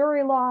referencing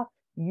Missouri law,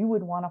 you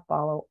would want to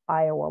follow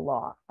Iowa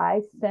law.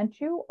 I sent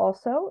you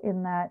also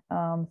in that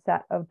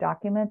set of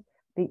documents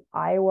the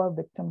Iowa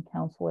Victim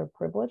Counselor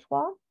Privilege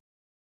Law.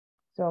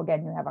 So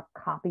again, you have a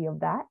copy of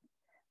that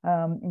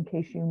in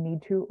case you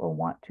need to or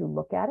want to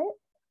look at it.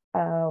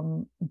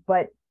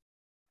 But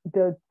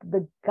the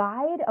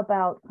guide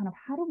about kind of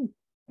how do we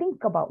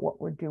think about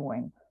what we're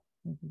doing,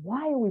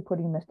 why are we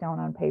putting this down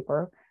on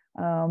paper,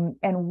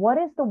 and what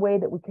is the way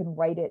that we can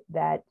write it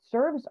that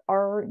serves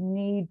our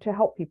need to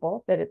help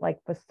people, that it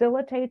like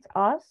facilitates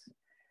us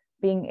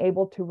being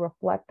able to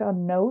reflect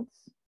on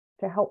notes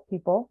to help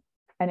people,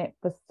 and it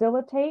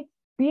facilitates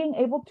being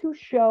able to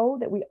show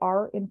that we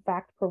are in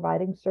fact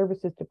providing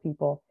services to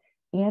people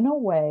in a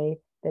way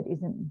that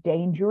isn't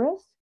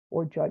dangerous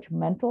or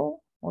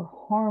judgmental or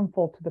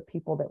harmful to the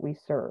people that we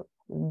serve.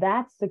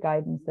 That's the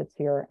guidance that's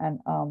here, and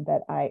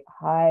that I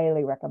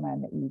highly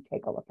recommend that you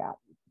take a look at.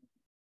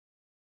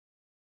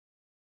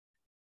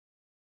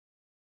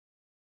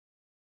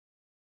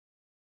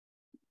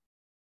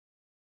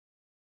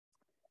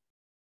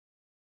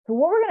 So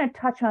what we're going to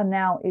touch on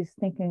now is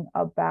thinking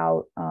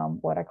about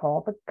what I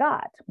call the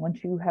got.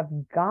 Once you have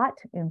got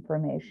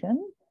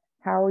information,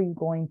 how are you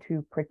going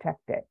to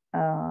protect it?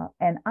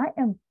 And I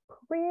am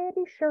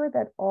pretty sure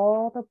that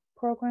all the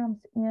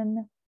programs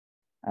in,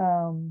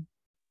 well,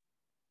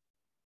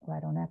 I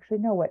don't actually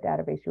know what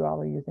database you all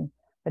are using,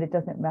 but it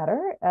doesn't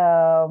matter,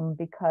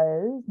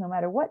 because no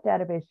matter what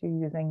database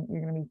you're using,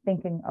 you're going to be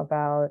thinking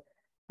about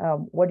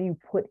what do you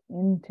put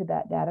into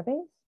that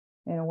database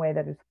in a way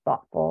that is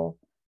thoughtful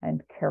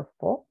and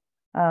careful.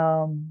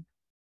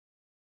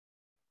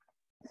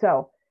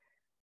 So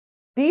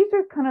these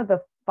are kind of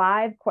the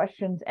 5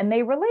 questions, and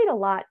they relate a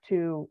lot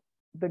to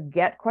the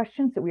get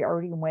questions that we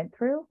already went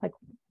through. Like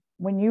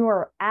when you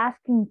are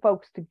asking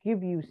folks to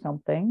give you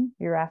something,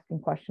 you're asking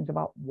questions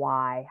about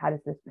why, how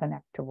does this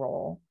connect to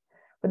role?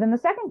 But then the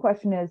second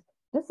question is,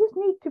 does this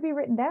need to be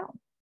written down?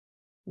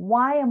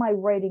 Why am I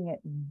writing it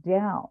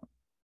down?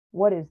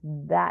 What is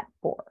that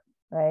for,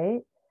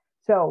 right?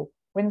 So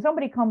when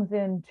somebody comes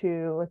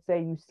into, let's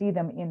say you see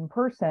them in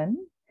person,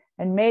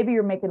 and maybe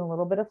you're making a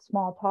little bit of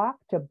small talk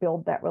to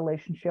build that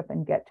relationship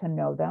and get to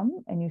know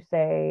them, and you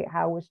say,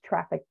 how was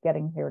traffic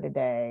getting here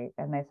today?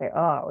 And they say,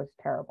 oh, it was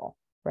terrible,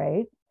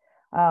 right?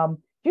 It's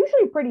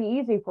usually pretty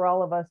easy for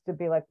all of us to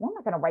be like, well, I'm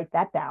not going to write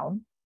that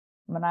down.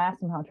 When I asked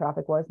them how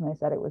traffic was and they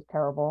said it was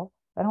terrible,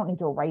 I don't need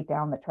to write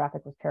down that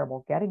traffic was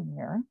terrible getting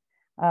here,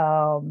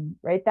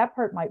 right? That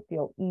part might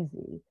feel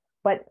easy.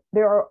 But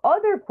there are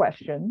other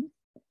questions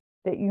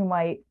that you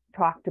might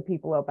talk to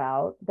people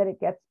about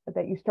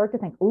that you start to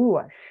think, ooh,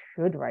 I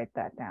should write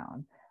that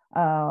down.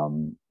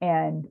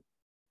 And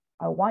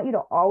I want you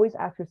to always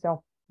ask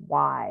yourself,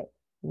 why?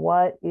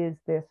 What is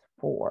this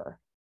for?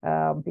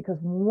 Because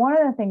one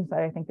of the things that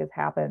I think has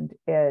happened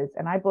is,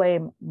 and I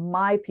blame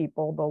my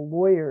people, the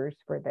lawyers,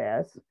 for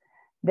this,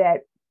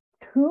 that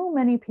too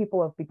many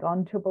people have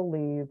begun to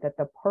believe that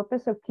the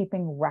purpose of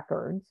keeping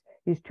records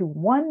is to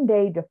one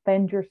day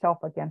defend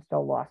yourself against a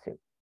lawsuit,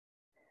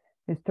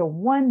 is to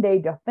one day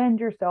defend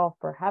yourself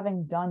for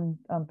having done,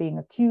 being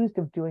accused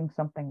of doing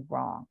something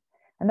wrong.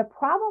 And the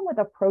problem with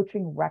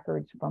approaching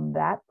records from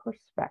that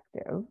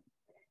perspective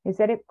is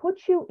that it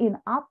puts you in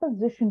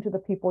opposition to the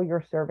people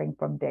you're serving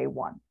from day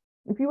one.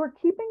 If you are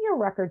keeping your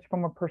records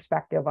from a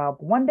perspective of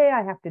one day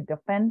I have to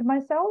defend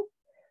myself,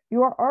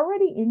 you are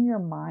already in your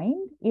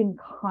mind in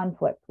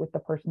conflict with the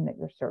person that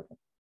you're serving.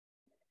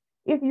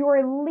 If you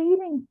are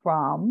leading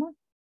from,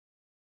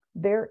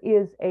 there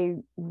is a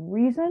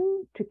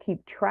reason to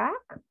keep track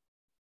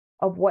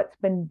of what's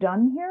been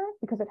done here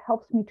because it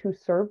helps me to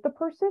serve the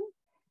person,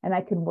 and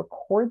I can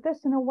record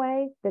this in a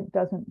way that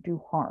doesn't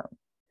do harm.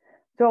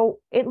 So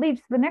it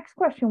leads to the next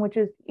question, which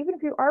is, even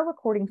if you are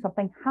recording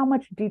something, how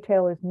much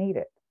detail is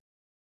needed?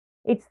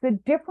 It's the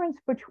difference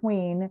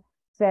between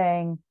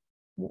saying,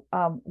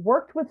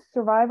 worked with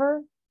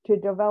survivor to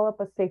develop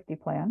a safety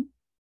plan,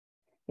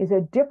 is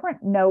a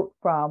different note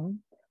from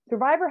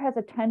survivor has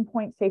a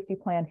 10-point safety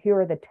plan. Here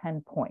are the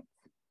 10 points,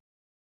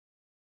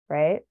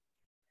 right?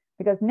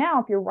 Because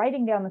now if you're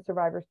writing down the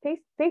survivor's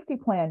safety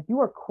plan, you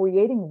are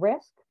creating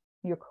risk,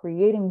 you're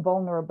creating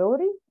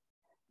vulnerability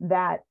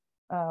that,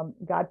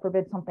 God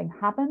forbid something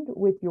happened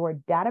with your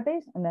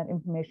database and that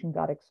information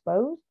got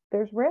exposed,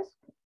 there's risk.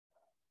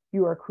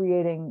 You are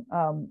creating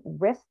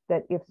risk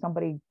that if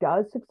somebody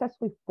does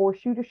successfully force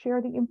you to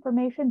share the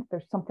information,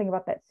 there's something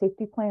about that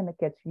safety plan that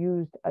gets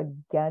used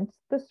against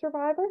the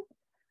survivor,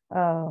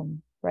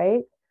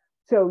 right?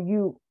 So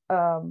you,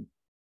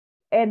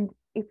 and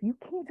if you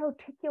can't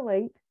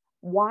articulate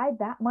why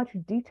that much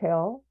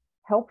detail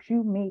helps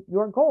you meet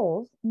your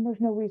goals, then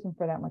there's no reason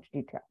for that much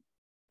detail.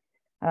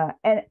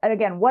 And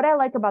again, what I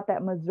like about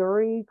that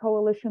Missouri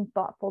Coalition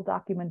Thoughtful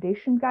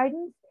Documentation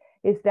Guidance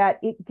is that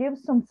it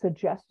gives some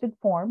suggested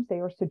forms. They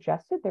are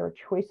suggested. There are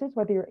choices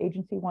whether your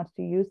agency wants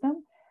to use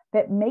them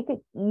that make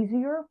it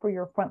easier for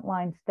your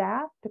frontline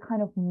staff to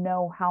kind of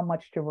know how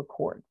much to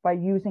record by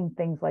using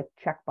things like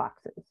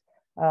checkboxes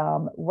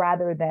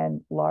rather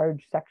than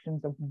large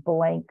sections of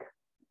blank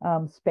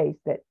space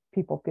that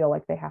people feel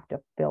like they have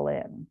to fill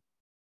in.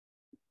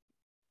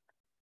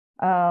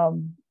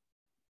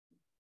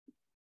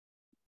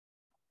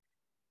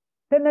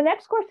 Then the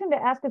next question to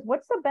ask is,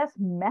 what's the best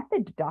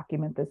method to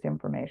document this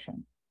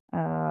information?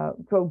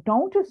 So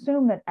don't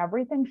assume that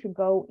everything should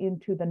go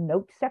into the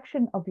notes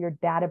section of your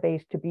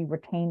database to be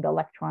retained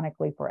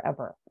electronically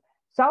forever.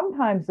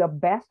 Sometimes the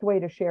best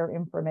way to share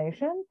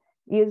information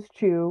is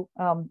to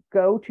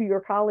go to your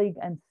colleague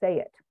and say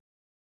it,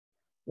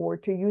 or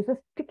to use a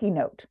sticky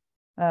note,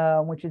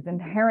 which is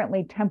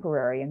inherently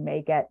temporary and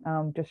may get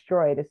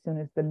destroyed as soon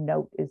as the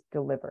note is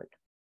delivered.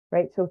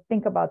 Right? So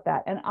think about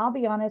that. And I'll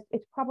be honest,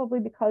 it's probably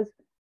because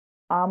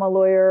I'm a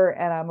lawyer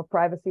and I'm a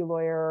privacy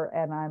lawyer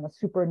and I'm a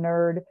super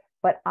nerd,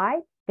 but I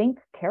think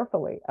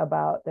carefully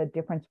about the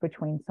difference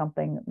between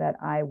something that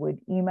I would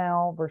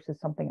email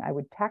versus something I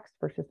would text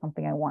versus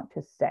something I want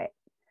to say.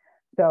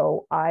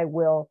 So I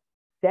will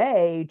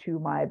say to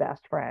my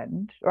best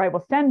friend, or I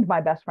will send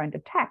my best friend a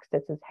text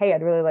that says, hey,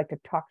 I'd really like to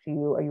talk to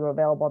you. Are you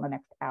available in the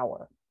next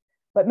hour?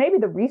 But maybe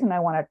the reason I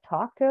want to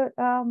talk to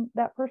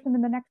that person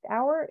in the next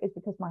hour is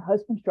because my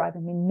husband's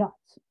driving me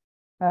nuts,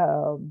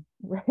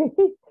 right?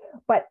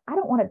 But I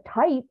don't want to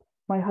type,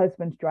 my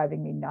husband's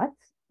driving me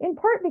nuts, in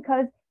part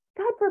because,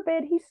 God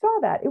forbid, he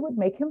saw that. It would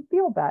make him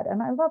feel bad,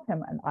 and I love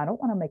him, and I don't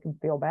want to make him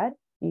feel bad,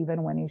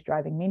 even when he's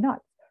driving me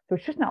nuts. So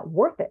it's just not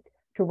worth it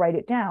to write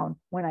it down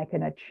when I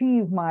can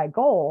achieve my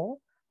goal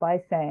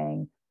by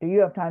saying, do you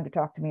have time to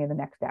talk to me in the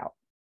next hour?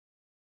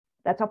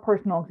 That's a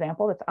personal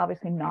example. That's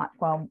obviously not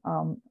from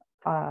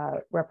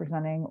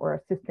representing or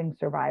assisting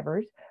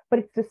survivors, but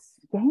it's the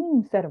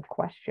same set of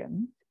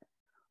questions.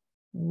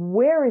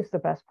 Where is the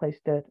best place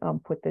to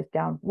put this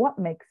down? What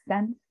makes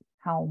sense?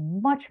 How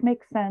much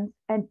makes sense?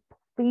 And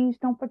please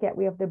don't forget,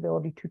 we have the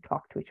ability to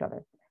talk to each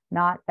other.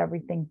 Not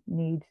everything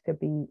needs to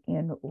be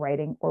in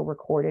writing or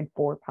recorded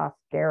for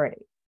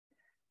posterity,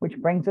 which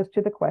brings us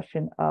to the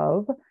question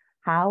of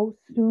how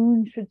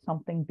soon should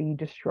something be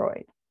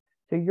destroyed?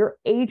 So your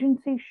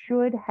agency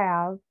should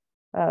have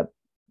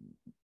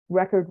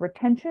record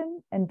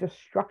retention and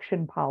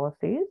destruction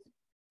policies.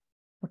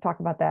 We'll talk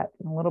about that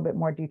in a little bit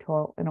more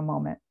detail in a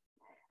moment.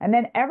 And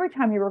then every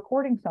time you're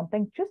recording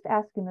something, just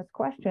asking this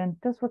question,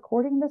 does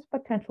recording this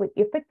potentially,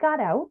 if it got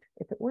out,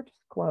 if it were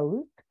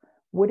disclosed,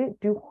 would it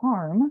do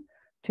harm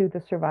to the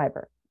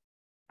survivor?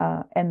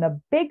 And the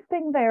big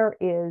thing there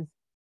is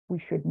we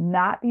should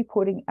not be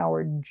putting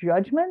our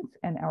judgments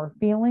and our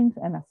feelings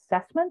and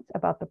assessments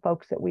about the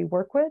folks that we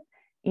work with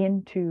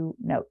into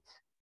notes.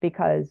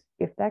 Because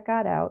if that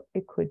got out,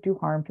 it could do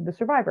harm to the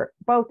survivor.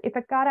 Both if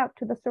it got out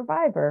to the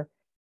survivor,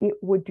 it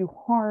would do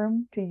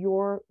harm to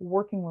your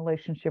working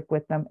relationship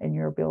with them and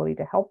your ability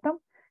to help them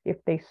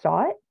if they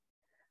saw it.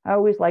 I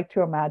always like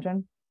to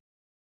imagine,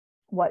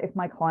 what if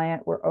my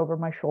client were over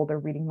my shoulder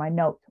reading my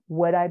notes?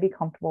 Would I be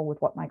comfortable with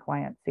what my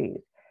client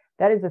sees?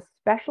 That is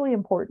especially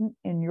important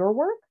in your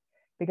work,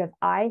 because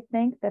I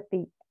think that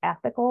the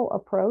ethical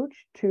approach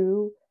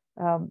to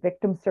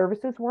victim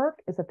services work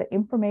is that the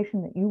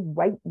information that you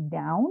write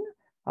down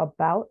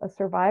about a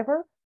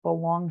survivor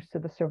belongs to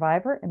the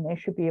survivor, and they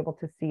should be able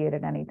to see it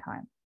at any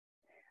time.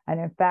 And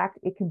in fact,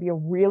 it can be a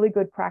really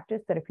good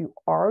practice that if you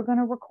are going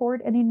to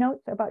record any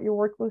notes about your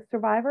work with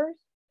survivors,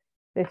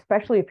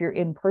 especially if you're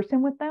in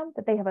person with them,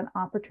 that they have an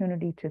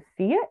opportunity to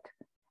see it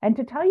and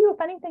to tell you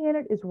if anything in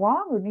it is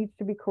wrong or needs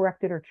to be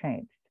corrected or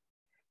changed.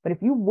 But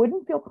if you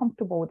wouldn't feel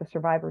comfortable with a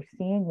survivor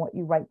seeing what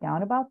you write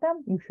down about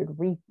them, you should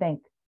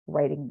rethink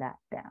writing that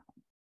down.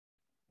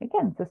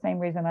 Again, it's the same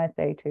reason I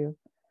say to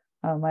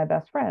my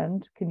best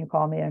friend, can you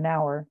call me in an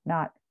hour?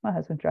 Not, my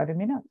husband's driving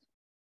me nuts.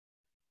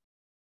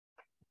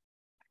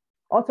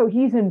 Also,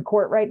 he's in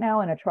court right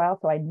now in a trial,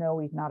 so I know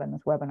he's not in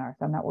this webinar,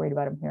 so I'm not worried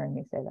about him hearing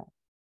me say that.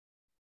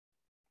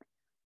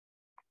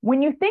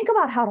 When you think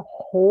about how to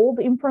hold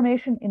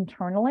information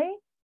internally,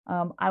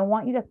 I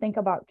want you to think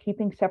about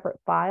keeping separate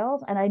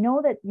files. And I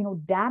know that,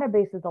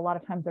 databases a lot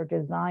of times are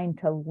designed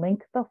to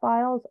link the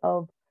files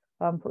of,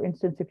 for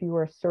instance, if you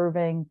are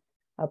serving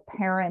a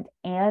parent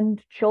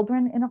and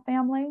children in a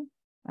family,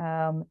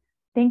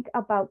 think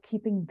about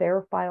keeping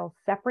their files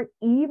separate,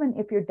 even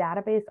if your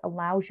database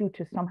allows you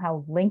to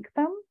somehow link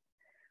them.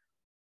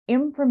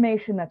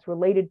 Information that's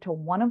related to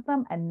one of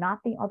them and not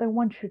the other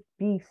one should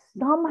be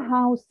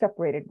somehow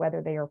separated,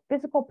 whether they are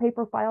physical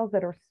paper files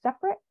that are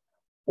separate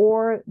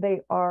or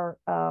they are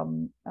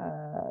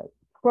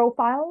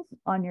profiles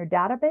on your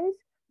database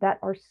that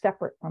are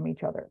separate from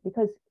each other,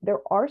 because there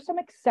are some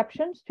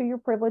exceptions to your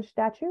privilege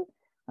statute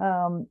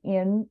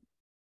in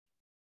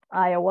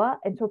Iowa.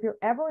 And so if you're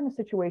ever in a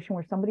situation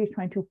where somebody is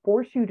trying to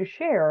force you to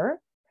share,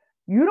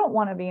 you don't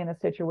want to be in a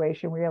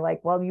situation where you're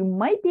like, well, you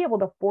might be able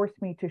to force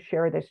me to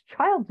share this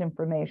child's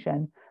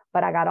information,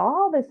 but I got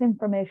all this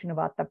information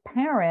about the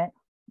parent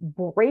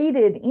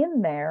braided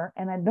in there,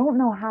 and I don't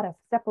know how to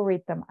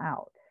separate them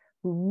out.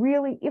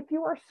 Really, if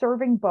you are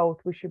serving both,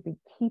 we should be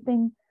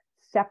keeping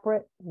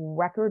separate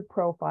record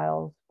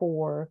profiles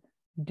for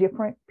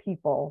different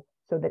people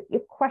so that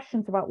if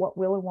questions about what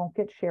will or won't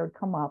get shared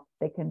come up,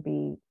 they can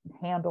be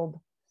handled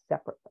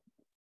separately,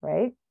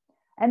 right?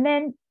 And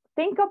then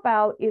think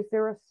about, is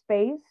there a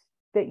space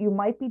that you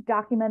might be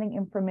documenting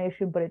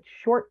information, but it's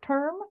short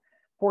term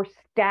for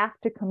staff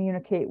to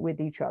communicate with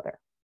each other,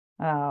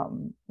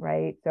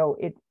 right? So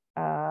it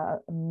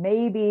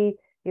maybe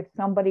if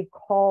somebody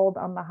called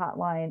on the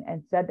hotline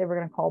and said they were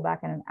going to call back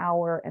in an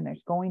hour and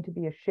there's going to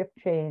be a shift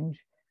change,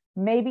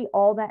 maybe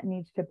all that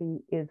needs to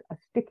be is a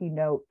sticky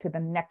note to the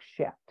next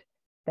shift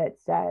that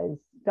says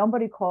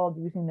somebody called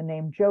using the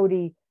name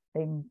Jody.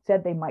 They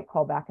said they might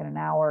call back in an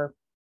hour,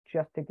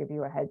 just to give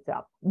you a heads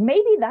up.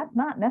 Maybe that's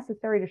not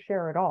necessary to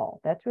share at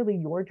all. That's really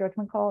your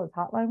judgment call as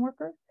hotline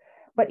workers.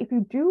 But if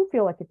you do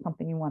feel like it's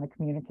something you want to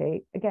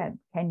communicate, again,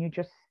 can you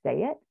just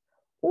say it?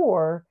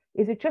 Or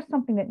is it just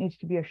something that needs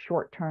to be a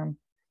short-term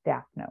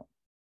staff note?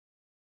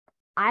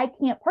 I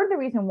can't, part of the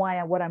reason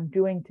why what I'm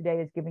doing today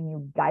is giving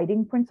you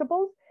guiding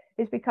principles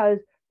is because,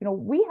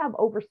 we have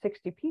over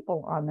 60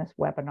 people on this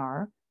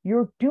webinar.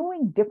 You're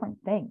doing different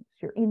things.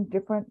 You're in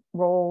different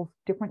roles,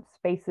 different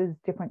spaces,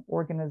 different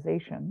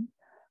organizations.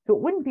 So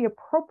it wouldn't be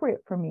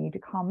appropriate for me to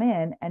come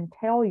in and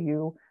tell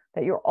you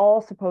that you're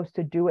all supposed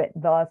to do it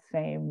the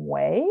same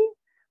way.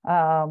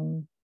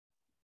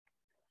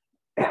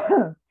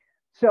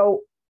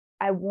 So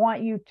I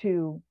want you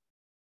to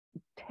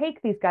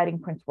take these guiding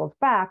principles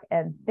back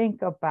and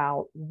think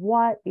about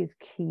what is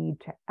key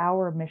to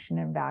our mission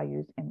and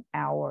values in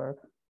our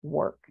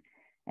work.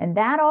 And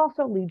that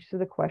also leads to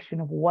the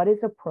question of what is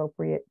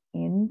appropriate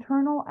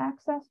internal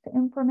access to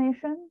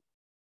information.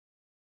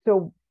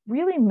 So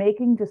really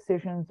making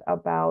decisions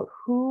about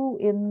who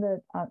in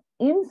the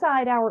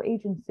inside our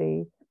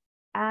agency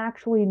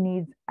actually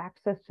needs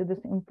access to this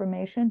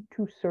information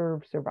to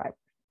serve survivors,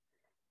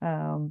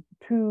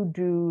 to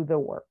do the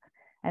work.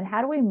 And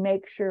how do we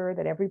make sure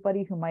that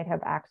everybody who might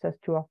have access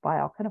to a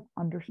file kind of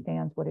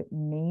understands what it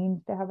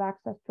means to have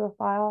access to a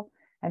file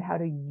and how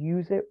to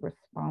use it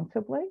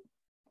responsibly?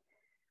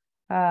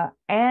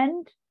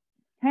 And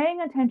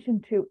paying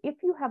attention to, if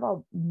you have a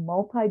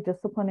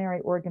multidisciplinary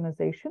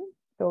organization,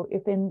 so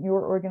if in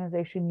your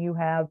organization you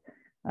have,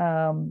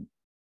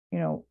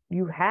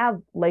 you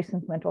have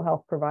licensed mental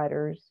health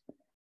providers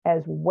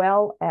as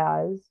well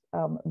as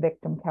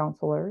victim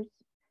counselors,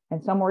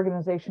 and some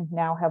organizations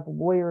now have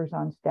lawyers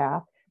on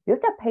staff, you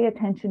have to pay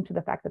attention to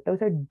the fact that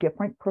those are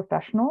different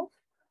professionals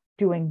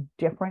doing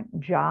different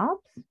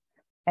jobs,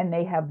 and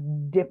they have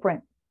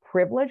different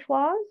privilege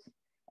laws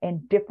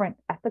and different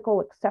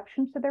ethical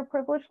exceptions to their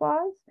privilege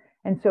laws.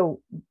 And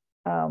so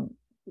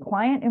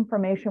client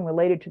information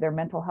related to their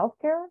mental health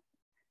care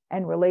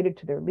and related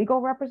to their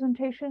legal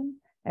representation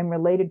and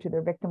related to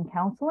their victim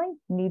counseling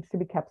needs to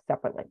be kept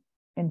separately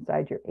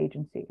inside your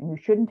agency. And you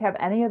shouldn't have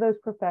any of those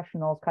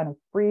professionals kind of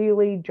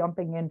freely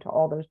jumping into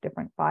all those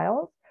different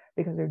files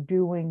because they're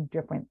doing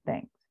different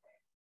things.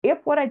 If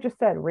what I just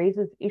said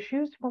raises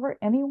issues for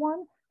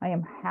anyone, I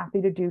am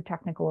happy to do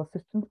technical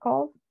assistance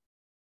calls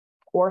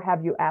or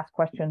have you ask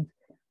questions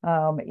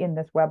in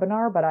this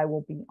webinar, but I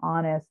will be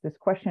honest, this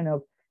question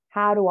of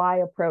how do I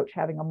approach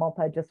having a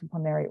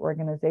multidisciplinary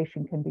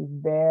organization can be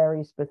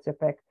very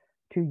specific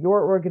to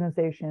your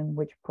organization,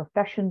 which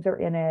professions are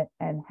in it,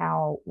 and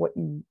what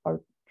you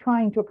are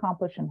trying to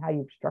accomplish and how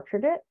you've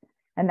structured it.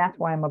 And that's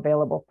why I'm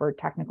available for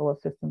technical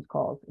assistance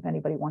calls if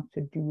anybody wants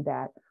to do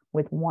that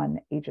with one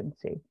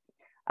agency.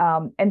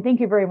 And thank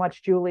you very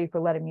much, Julie, for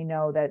letting me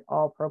know that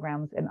all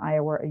programs in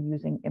Iowa are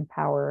using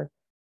Empower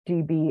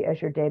DB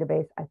as your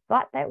database. I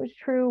thought that was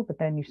true, but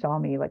then you saw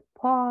me like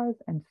pause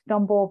and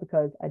stumble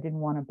because I didn't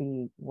want to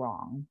be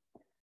wrong.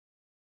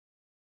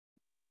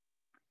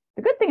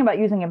 The good thing about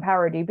using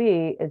Empower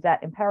DB is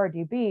that Empower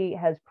DB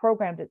has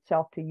programmed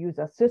itself to use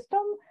a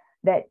system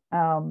that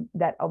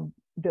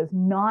does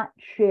not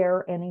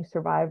share any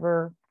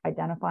survivor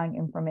identifying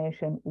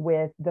information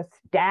with the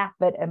staff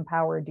at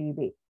Empower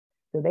DB.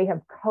 So they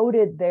have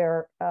coded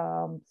their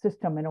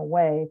system in a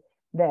way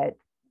that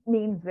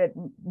means that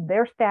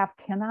their staff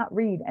cannot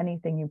read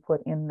anything you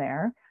put in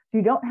there. So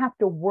you don't have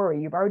to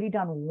worry. You've already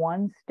done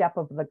one step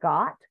of the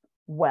got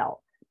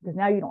well, because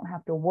now you don't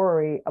have to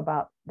worry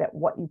about that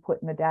what you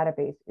put in the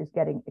database is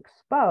getting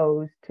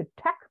exposed to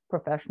tech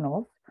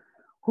professionals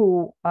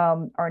who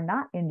are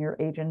not in your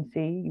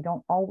agency. You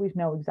don't always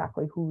know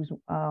exactly who's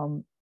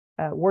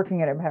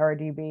working at Empower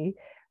DB,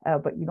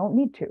 but you don't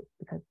need to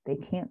because they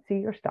can't see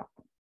your stuff.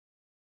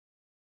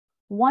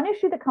 One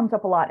issue that comes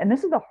up a lot, and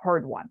this is a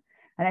hard one,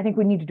 and I think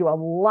we need to do a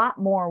lot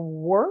more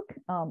work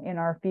in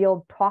our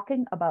field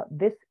talking about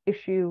this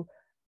issue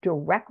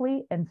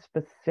directly and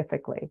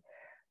specifically.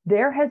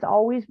 There has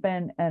always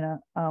been an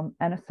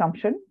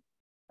assumption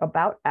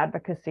about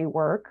advocacy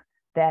work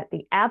that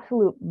the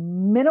absolute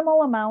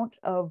minimal amount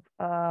of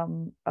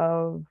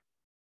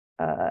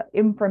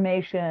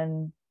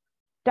information,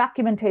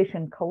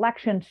 documentation,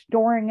 collection,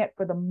 storing it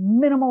for the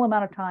minimal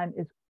amount of time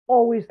is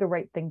always the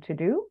right thing to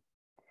do.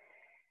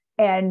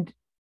 And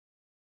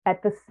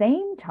at the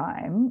same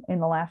time, in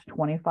the last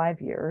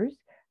 25 years,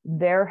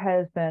 there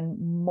has been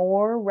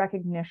more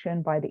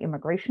recognition by the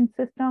immigration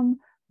system,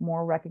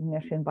 more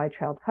recognition by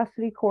child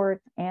custody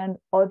courts, and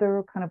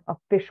other kind of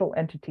official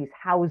entities.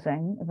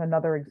 Housing is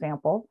another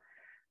example,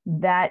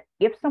 that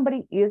if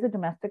somebody is a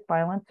domestic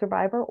violence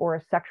survivor or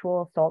a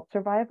sexual assault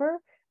survivor,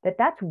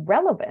 that's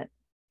relevant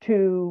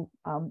to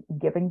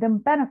giving them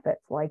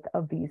benefits like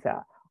a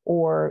visa,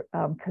 or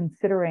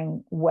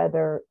considering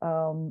whether,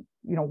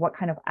 what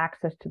kind of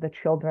access to the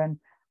children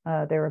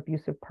their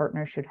abusive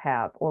partner should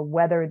have, or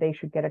whether they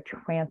should get a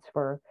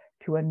transfer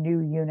to a new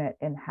unit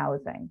in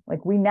housing.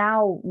 Like, we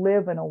now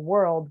live in a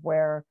world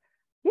where,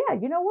 yeah,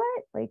 you know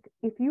what? Like,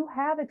 if you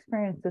have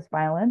experienced this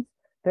violence,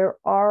 there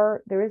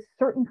is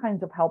certain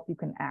kinds of help you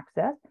can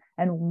access.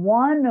 And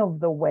one of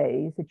the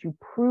ways that you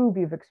prove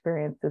you've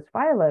experienced this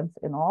violence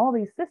in all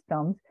these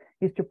systems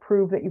is to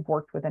prove that you've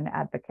worked with an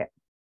advocate.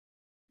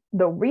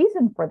 The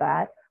reason for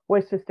that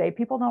was to say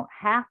people don't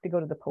have to go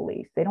to the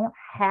police. They don't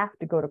have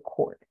to go to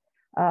court.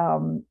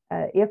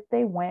 If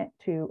they went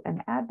to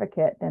an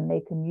advocate, then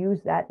they can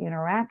use that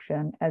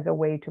interaction as a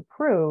way to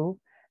prove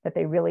that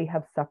they really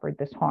have suffered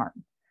this harm.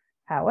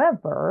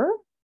 However,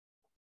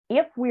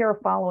 if we are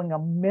following a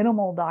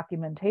minimal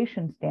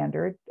documentation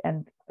standard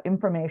and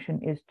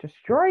information is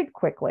destroyed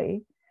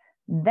quickly,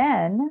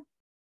 then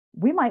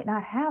we might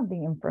not have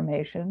the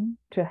information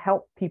to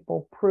help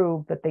people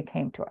prove that they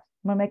came to us.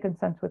 Am I making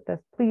sense with this?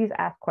 Please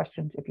ask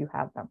questions if you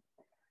have them.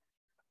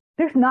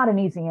 There's not an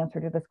easy answer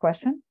to this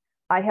question.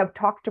 I have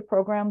talked to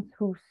programs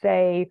who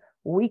say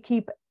we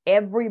keep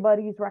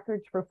everybody's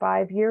records for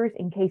 5 years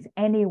in case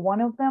any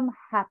one of them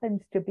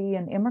happens to be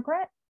an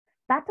immigrant.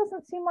 That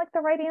doesn't seem like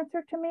the right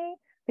answer to me,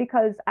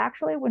 because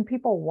actually when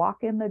people walk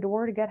in the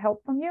door to get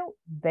help from you,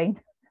 they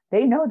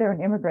know they're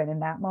an immigrant in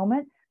that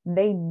moment.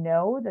 They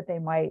know that they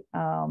might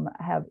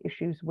have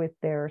issues with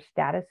their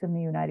status in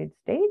the United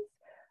States.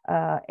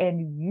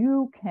 And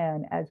you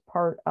can, as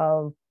part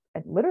of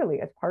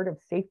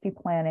safety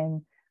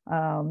planning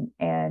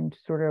and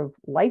sort of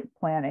life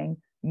planning,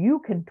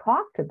 you can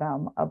talk to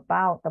them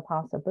about the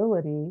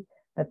possibility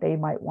that they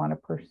might want to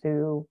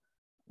pursue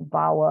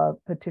VAWA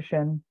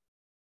petition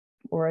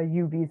or a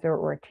U visa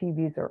or a T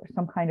visa or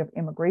some kind of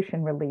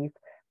immigration relief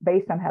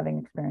based on having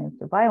experienced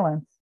the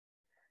violence.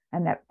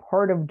 And that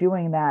part of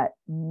doing that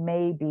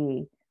may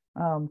be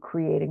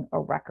creating a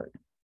record,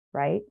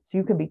 right? So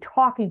you can be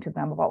talking to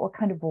them about what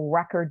kind of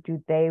record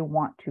do they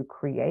want to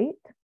create.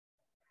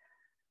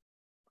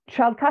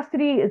 Child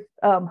custody is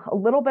a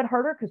little bit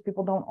harder because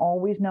people don't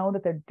always know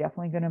that they're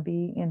definitely going to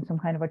be in some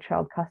kind of a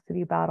child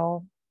custody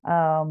battle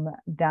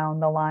down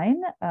the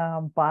line.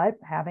 But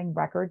having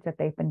records that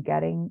they've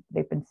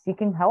been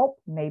seeking help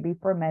maybe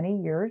for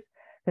many years,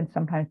 can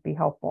sometimes be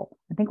helpful.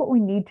 I think what we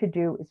need to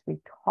do is be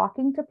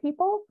talking to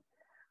people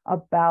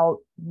about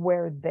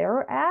where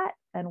they're at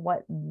and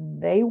what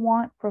they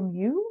want from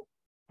you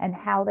and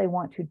how they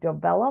want to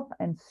develop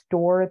and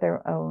store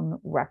their own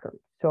records.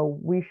 So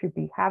we should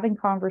be having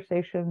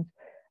conversations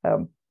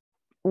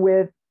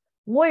with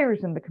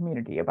lawyers in the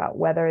community about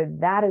whether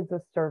that is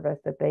a service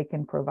that they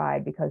can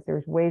provide, because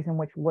there's ways in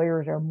which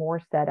lawyers are more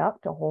set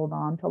up to hold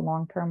on to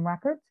long-term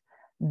records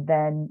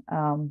than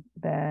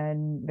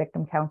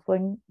victim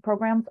counseling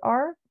programs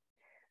are.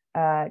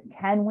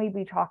 Can we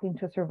be talking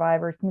to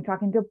survivors? Can we be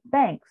talking to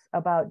banks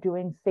about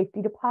doing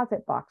safety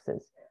deposit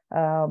boxes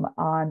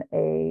on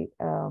a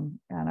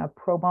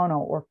pro bono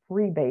or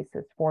free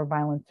basis for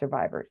violence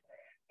survivors?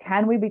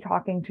 Can we be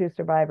talking to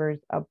survivors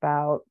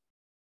about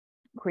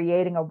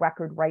creating a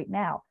record right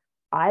now.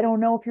 I don't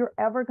know if you're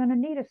ever going to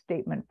need a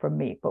statement from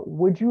me, but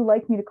would you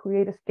like me to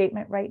create a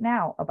statement right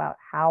now about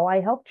how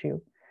I helped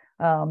you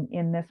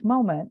in this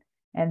moment,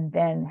 and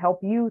then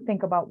help you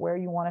think about where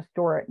you want to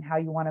store it and how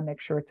you want to make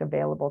sure it's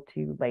available to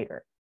you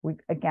later?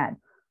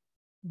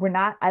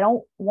 I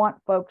don't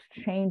want folks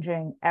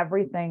changing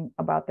everything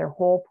about their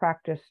whole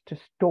practice to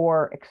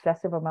store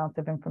excessive amounts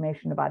of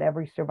information about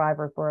every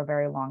survivor for a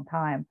very long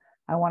time.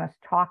 I want us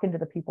talking to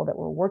the people that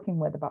we're working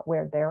with about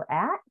where they're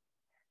at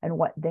and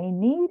what they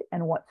need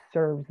and what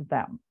serves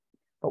them.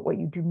 But what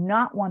you do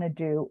not want to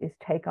do is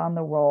take on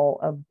the role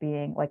of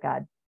being like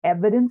an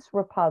evidence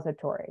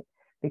repository,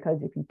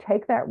 because if you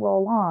take that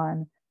role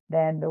on,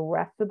 then the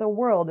rest of the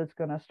world is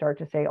going to start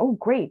to say, oh,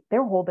 great,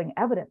 they're holding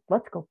evidence.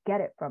 Let's go get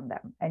it from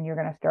them. And you're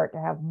going to start to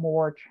have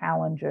more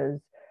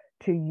challenges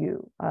to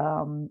you.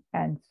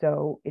 And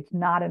so it's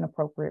not an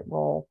appropriate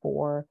role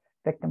for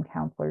victim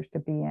counselors to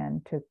be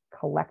in, to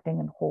collecting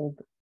and hold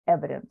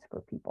evidence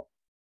for people.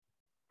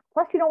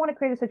 Plus, you don't want to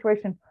create a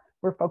situation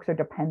where folks are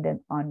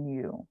dependent on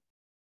you.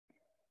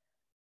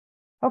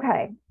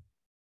 Okay,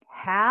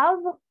 have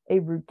a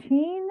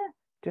routine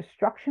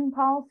destruction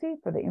policy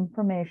for the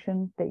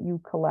information that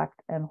you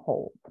collect and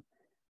hold.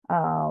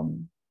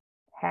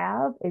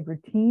 Have a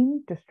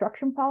routine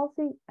destruction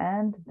policy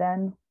and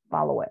then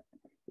follow it.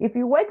 If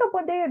you wake up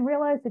one day and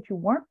realize that you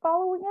weren't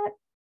following it,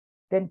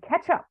 then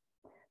catch up.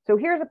 So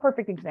here's a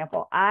perfect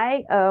example.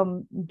 I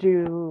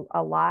do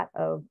a lot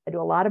of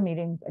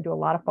meetings. I do a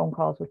lot of phone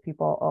calls with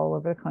people all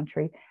over the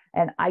country,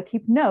 and I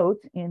keep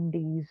notes in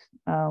these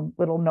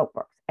little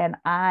notebooks. And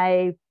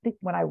I think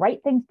when I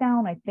write things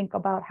down, I think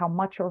about how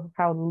much or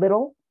how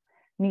little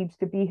needs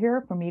to be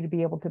here for me to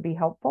be able to be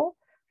helpful.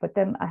 But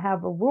then I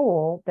have a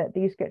rule that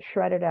these get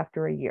shredded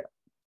after a year.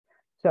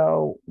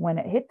 So when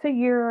it hits a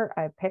year,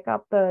 I pick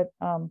up the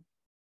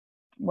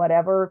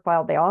whatever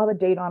file, they all have a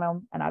date on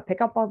them, and I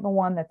pick up on the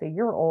one that's a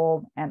year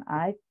old and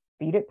I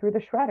feed it through the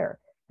shredder.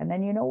 And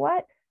then you know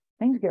what?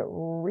 Things get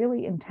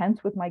really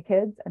intense with my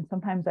kids, and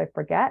sometimes I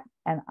forget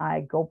and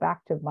I go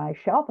back to my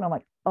shelf and I'm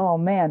like, oh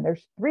man,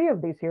 there's 3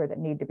 of these here that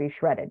need to be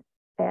shredded,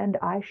 and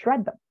I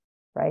shred them,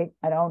 right?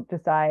 I don't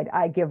decide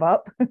I give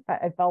up.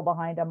 I fell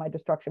behind on my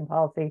destruction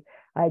policy.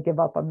 I give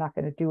up. I'm not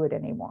going to do it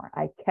anymore.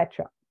 I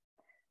catch up.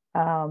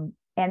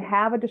 And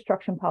have a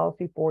destruction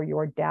policy for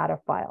your data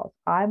files.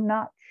 I'm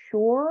not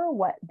sure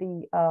what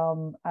the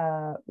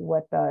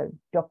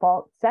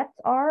default sets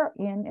are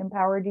in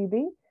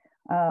EmpowerDB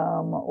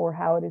or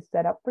how it is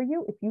set up for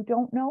you. If you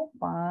don't know,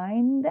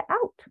 find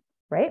out,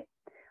 right?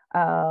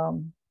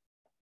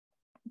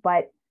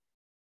 But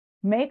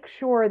make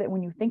sure that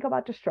when you think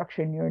about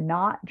destruction, you're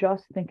not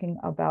just thinking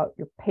about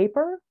your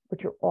paper,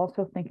 but you're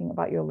also thinking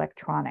about your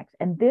electronics.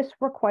 And this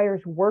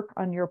requires work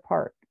on your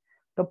part.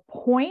 The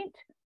point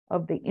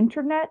of the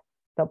internet,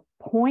 the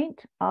point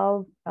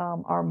of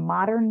our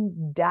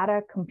modern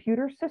data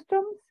computer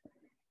systems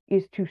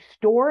is to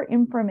store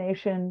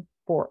information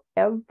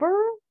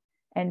forever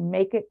and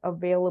make it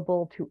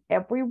available to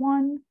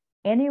everyone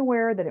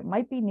anywhere that it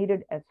might be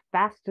needed as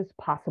fast as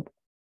possible.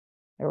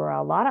 There are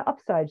a lot of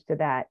upsides to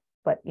that,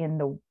 but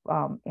when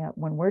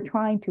we're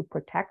trying to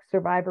protect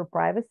survivor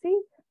privacy,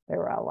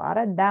 there are a lot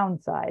of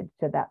downsides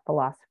to that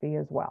philosophy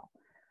as well.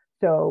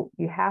 So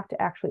you have to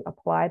actually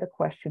apply the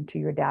question to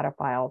your data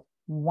files.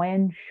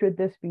 When should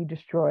this be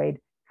destroyed?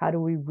 How do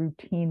we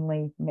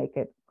routinely make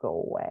it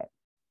go away?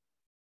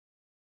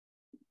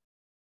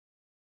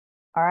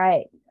 All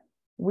right,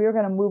 we're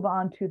going to move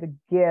on to the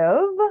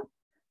give.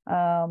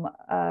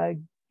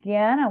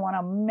 Again, I want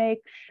to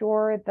make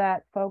sure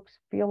that folks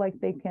feel like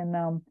they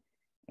can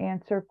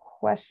answer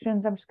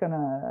questions. I'm just going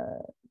to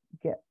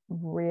get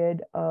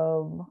rid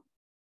of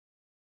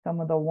some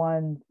of the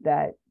ones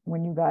that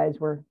when you guys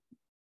were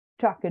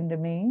talking to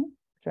me,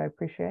 which I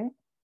appreciate.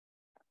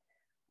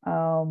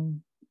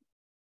 Oh,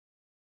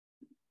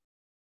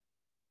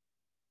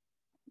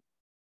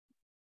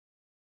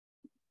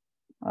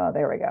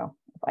 there we go.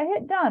 If I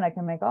hit done, I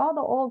can make all the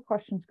old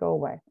questions go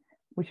away,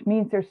 which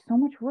means there's so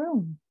much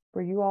room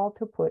for you all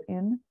to put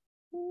in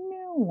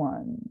new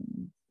ones.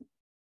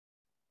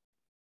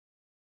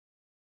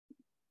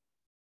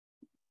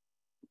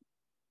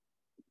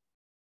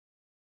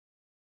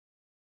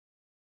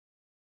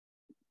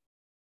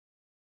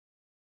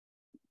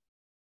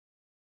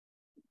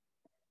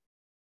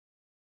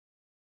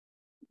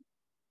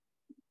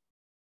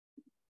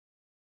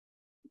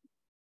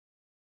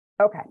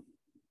 Okay.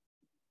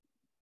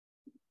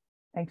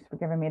 Thanks for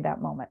giving me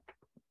that moment.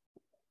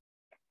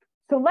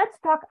 So let's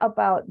talk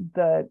about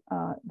the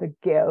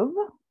give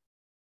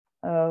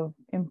of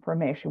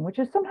information, which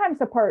is sometimes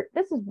the part,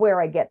 this is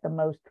where I get the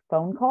most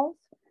phone calls.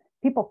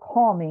 People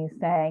call me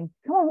saying,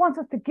 someone wants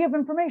us to give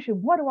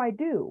information. What do I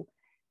do?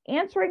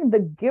 Answering the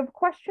give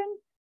question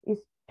is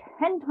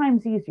 10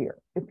 times easier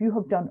if you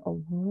have done a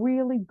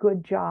really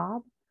good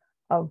job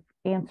of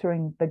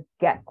answering the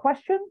get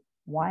question.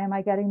 Why am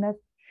I getting this?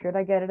 Should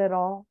I get it at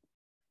all?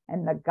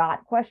 And the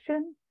got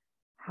question,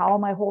 how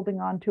am I holding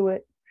on to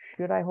it?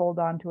 Should I hold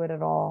on to it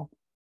at all?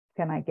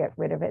 Can I get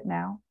rid of it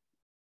now?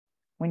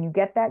 When you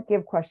get that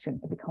give question,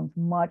 it becomes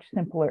much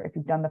simpler if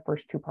you've done the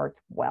first two parts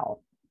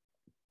well.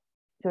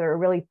 So there are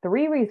really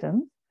three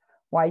reasons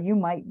why you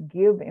might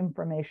give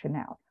information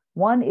out.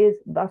 One is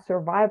the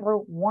survivor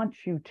wants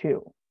you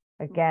to.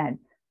 Again,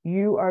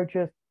 you are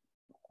just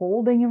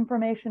holding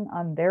information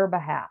on their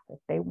behalf. If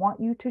they want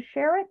you to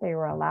share it, they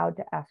are allowed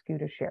to ask you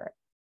to share it.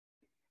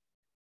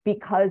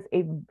 Because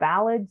a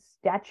valid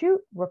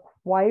statute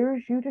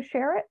requires you to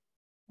share it,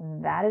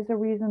 that is a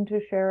reason to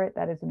share it.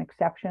 That is an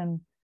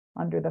exception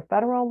under the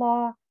federal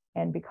law.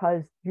 And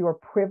because your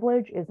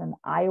privilege is an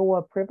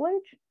Iowa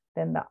privilege,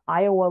 then the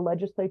Iowa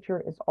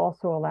legislature is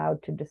also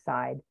allowed to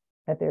decide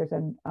that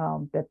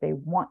that they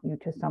want you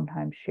to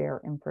sometimes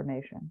share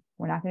information.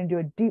 We're not going to do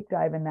a deep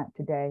dive in that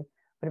today,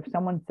 but if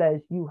someone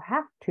says you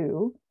have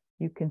to,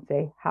 you can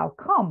say, how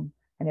come?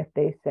 And if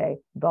they say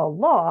the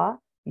law,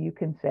 you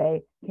can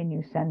say, can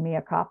you send me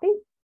a copy?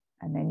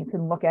 And then you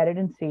can look at it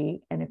and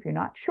see. And if you're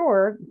not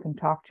sure, you can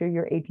talk to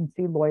your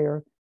agency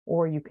lawyer,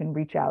 or you can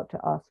reach out to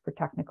us for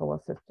technical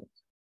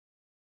assistance.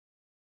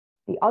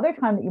 The other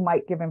time that you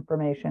might give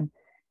information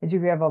is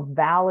if you have a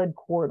valid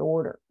court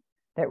order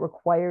that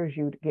requires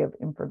you to give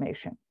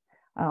information.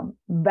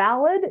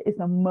 Valid is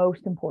the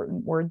most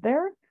important word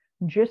there.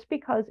 Just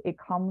because it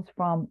comes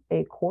from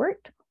a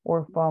court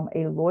or from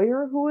a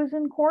lawyer who is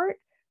in court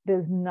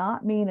does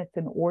not mean it's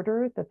an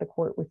order that the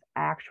court was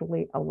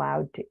actually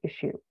allowed to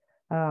issue.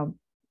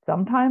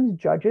 Sometimes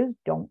judges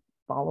don't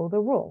follow the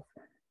rules.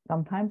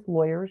 Sometimes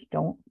lawyers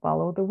don't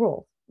follow the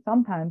rules.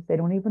 Sometimes they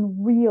don't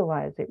even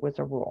realize it was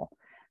a rule.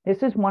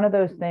 This is one of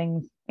those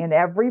things in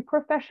every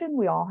profession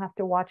we all have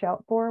to watch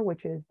out for,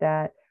 which is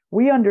that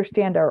we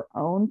understand our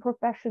own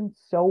profession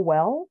so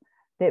well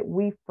that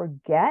we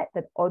forget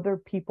that other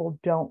people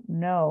don't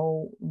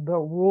know the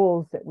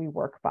rules that we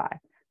work by.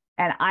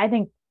 And I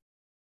think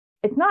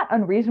it's not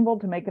unreasonable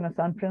to make an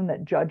assumption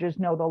that judges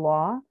know the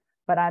law,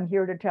 but I'm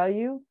here to tell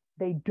you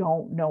they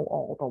don't know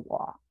all the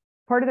law.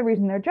 Part of the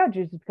reason they're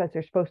judges is because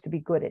they're supposed to be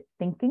good at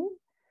thinking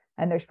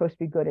and they're supposed to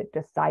be good at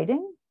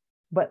deciding,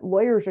 but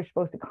lawyers are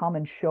supposed to come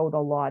and show the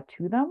law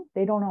to them.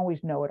 They don't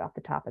always know it off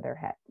the top of their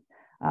head.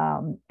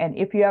 And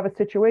if you have a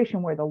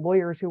situation where the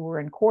lawyers who were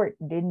in court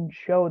didn't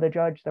show the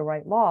judge the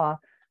right law,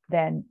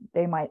 then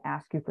they might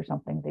ask you for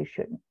something they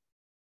shouldn't.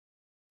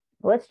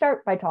 Let's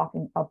start by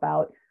talking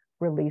about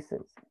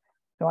releases.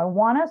 So I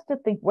want us to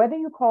think, whether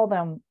you call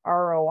them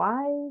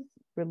ROIs,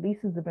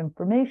 releases of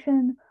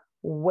information,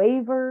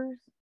 waivers,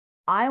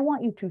 I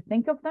want you to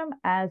think of them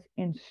as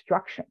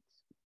instructions.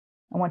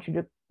 I want you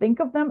to think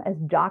of them as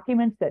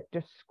documents that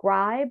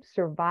describe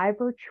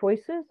survivor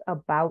choices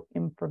about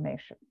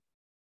information.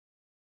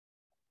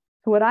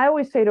 So what I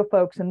always say to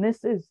folks, and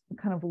this is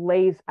kind of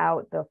lays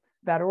out the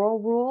federal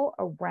rule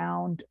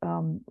around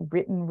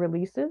written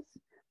releases,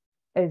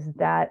 is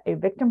that a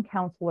victim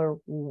counselor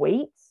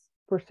waits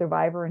for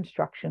survivor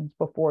instructions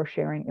before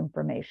sharing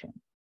information.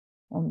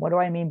 And what do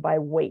I mean by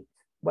waits?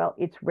 Well,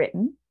 it's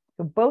written.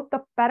 So both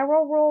the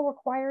federal rule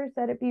requires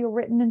that it be a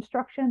written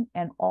instruction,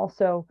 and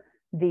also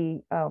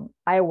the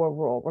Iowa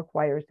rule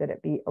requires that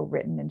it be a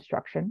written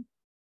instruction,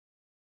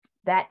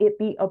 that it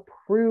be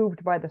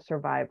approved by the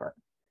survivor.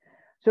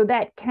 So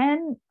that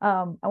can,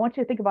 I want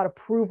you to think about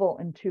approval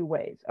in two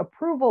ways.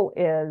 Approval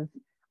is,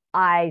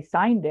 I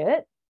signed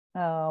it,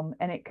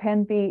 and it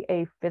can be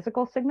a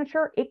physical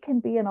signature. It can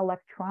be an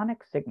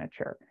electronic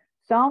signature.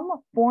 Some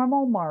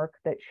formal mark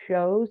that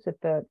shows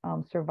that the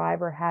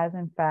survivor has,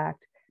 in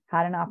fact,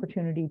 had an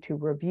opportunity to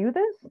review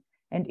this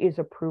and is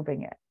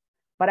approving it.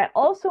 But I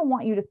also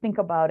want you to think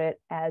about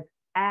it as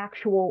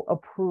actual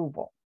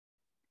approval.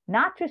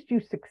 Not just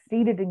you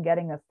succeeded in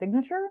getting a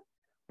signature,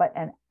 but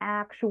an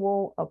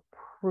actual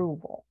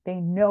approval. They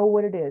know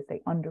what it is,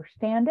 they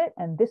understand it,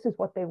 and this is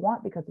what they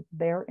want because it's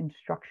their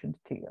instructions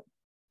to you.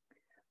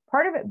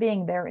 Part of it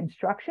being their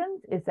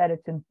instructions is that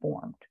it's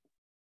informed.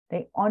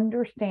 They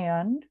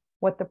understand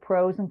what the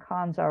pros and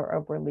cons are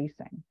of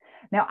releasing.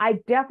 Now, I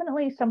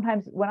definitely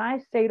sometimes, when I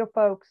say to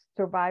folks,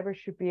 survivors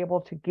should be able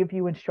to give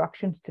you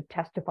instructions to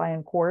testify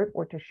in court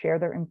or to share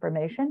their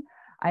information,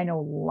 I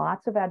know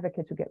lots of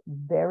advocates who get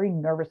very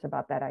nervous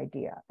about that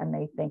idea. And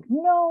they think,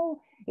 no,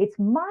 it's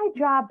my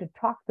job to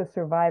talk the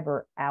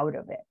survivor out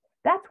of it.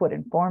 That's what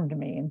informed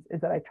means, is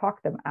that I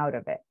talk them out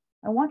of it.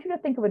 I want you to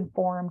think of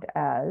informed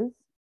as,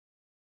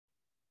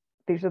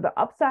 these are the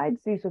upsides,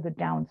 these are the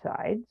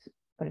downsides,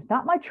 but it's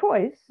not my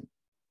choice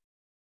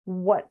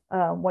what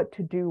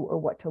to do or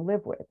what to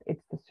live with.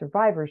 It's the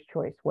survivor's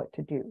choice what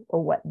to do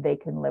or what they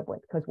can live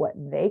with, because what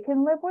they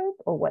can live with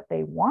or what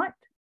they want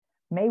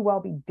may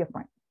well be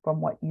different from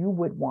what you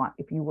would want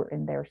if you were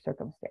in their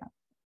circumstance.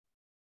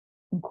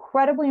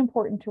 Incredibly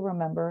important to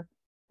remember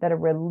that a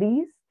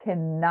release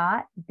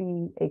cannot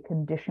be a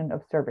condition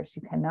of service.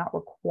 You cannot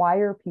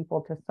require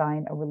people to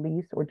sign a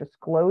release or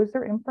disclose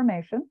their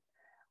information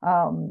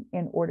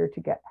in order to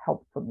get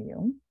help from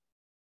you.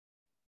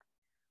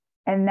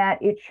 And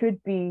that it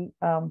should be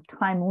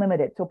time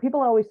limited. So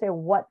people always say,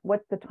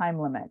 what's the time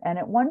limit? And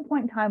at one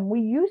point in time,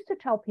 we used to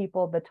tell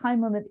people the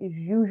time limit is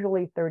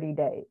usually 30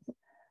 days.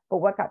 But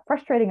what got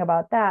frustrating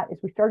about that is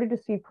we started to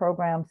see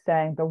programs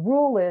saying the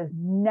rule is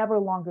never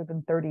longer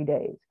than 30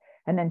 days.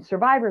 And then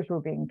survivors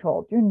were being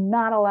told, you're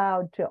not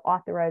allowed to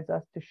authorize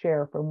us to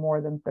share for more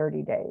than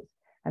 30 days.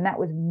 And that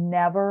was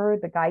never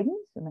the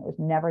guidance, and that was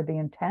never the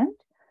intent.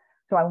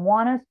 So I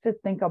want us to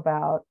think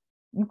about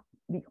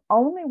the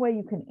only way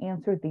you can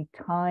answer the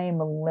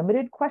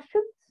time-limited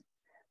questions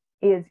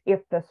is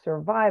if the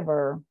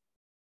survivor,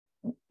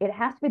 it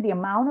has to be the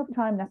amount of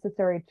time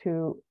necessary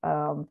to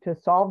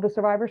solve the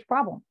survivor's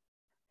problem,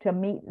 to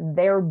meet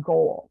their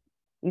goal.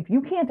 If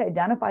you can't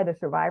identify the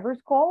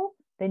survivor's goal,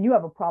 then you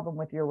have a problem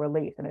with your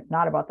release. And it's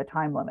not about the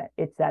time limit.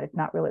 It's that it's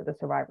not really the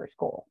survivor's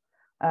goal.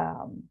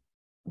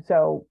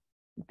 So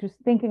just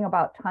thinking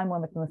about time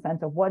limits in the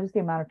sense of what is the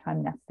amount of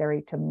time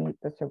necessary to meet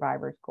the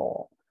survivor's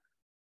goal.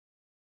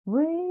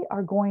 We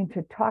are going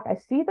to talk, I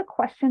see the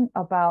question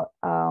about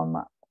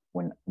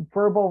when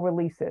verbal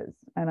releases,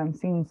 and I'm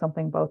seeing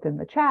something both in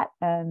the chat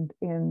and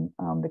in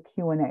the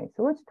Q&A.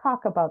 So let's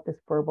talk about this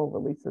verbal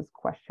releases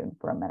question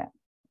for a minute.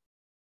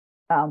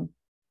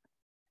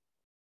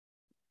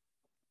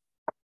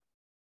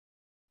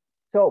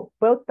 So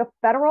both the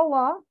federal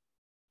law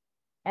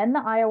and the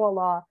Iowa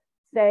law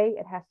say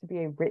it has to be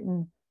a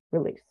written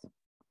release.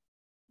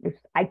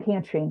 I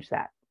can't change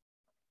that.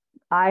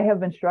 I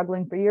have been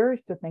struggling for years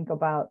to think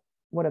about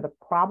what are the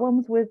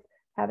problems with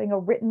having a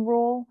written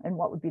rule and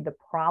what would be the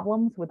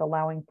problems with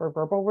allowing for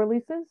verbal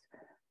releases.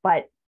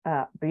 But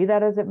be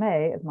that as it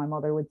may, as my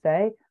mother would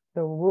say,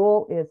 the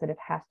rule is that it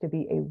has to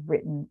be a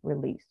written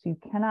release. You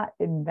cannot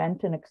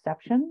invent an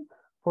exception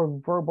for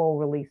verbal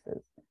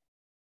releases.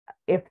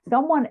 If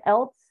someone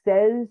else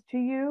says to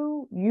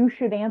you, you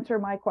should answer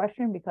my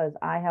question because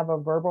I have a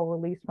verbal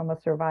release from a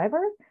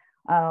survivor,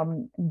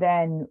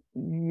 then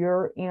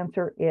your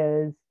answer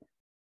is,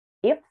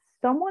 if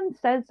someone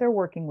says they're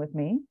working with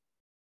me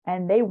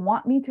and they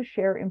want me to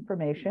share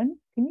information,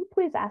 can you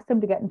please ask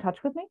them to get in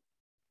touch with me?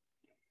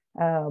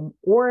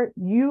 Or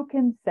you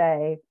can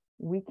say,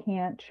 we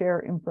can't share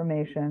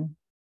information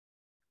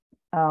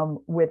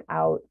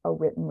without a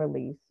written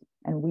release,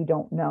 and we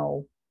don't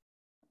know.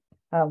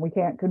 We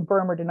can't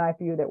confirm or deny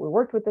for you that we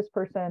worked with this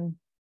person.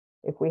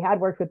 If we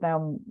had worked with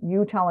them,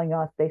 you telling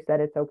us they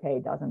said it's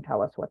okay doesn't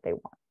tell us what they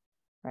want,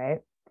 right?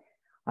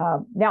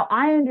 Now,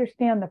 I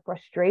understand the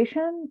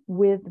frustration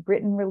with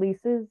written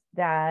releases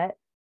that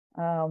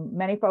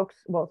many folks,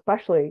 well,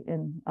 especially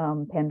in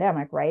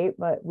pandemic, right?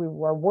 But we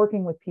were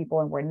working with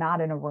people and we're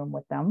not in a room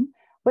with them.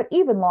 But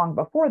even long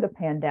before the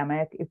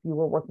pandemic, if you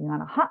were working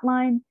on a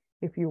hotline,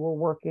 if you were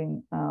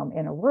working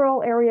in a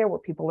rural area where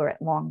people are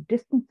at long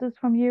distances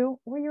from you,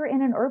 or you're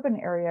in an urban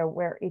area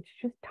where it's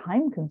just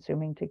time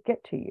consuming to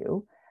get to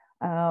you,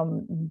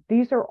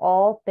 these are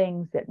all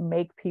things that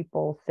make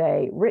people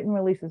say written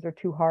releases are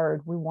too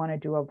hard. We want to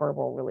do a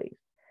verbal release.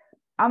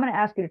 I'm going to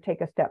ask you to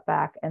take a step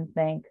back and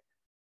think,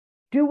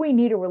 do we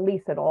need a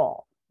release at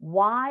all?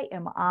 Why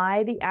am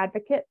I the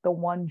advocate, the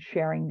one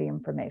sharing the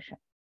information?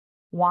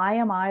 Why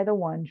am I the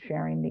one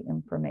sharing the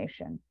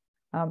information?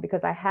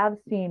 Because I have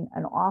seen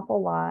an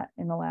awful lot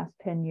in the last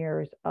 10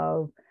 years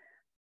of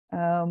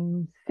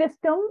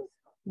systems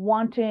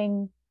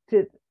wanting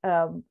to,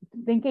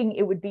 thinking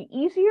it would be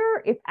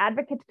easier if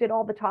advocates did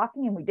all the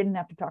talking and we didn't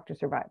have to talk to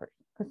survivors,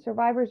 because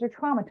survivors are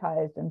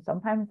traumatized and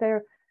sometimes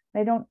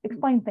they don't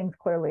explain things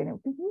clearly, and it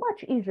would be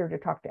much easier to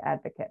talk to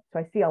advocates. So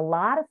I see a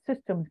lot of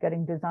systems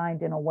getting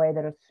designed in a way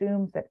that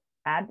assumes that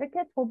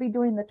advocates will be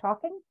doing the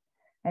talking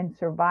and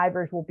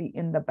survivors will be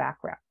in the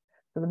background.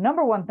 So the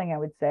number one thing I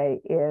would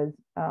say is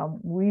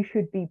we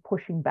should be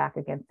pushing back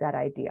against that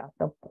idea.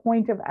 The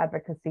point of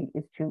advocacy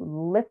is to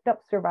lift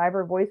up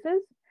survivor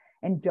voices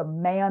and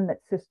demand that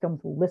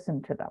systems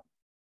listen to them.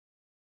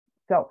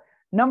 So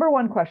number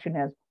one question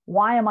is,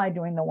 why am I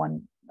the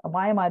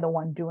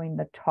one doing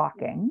the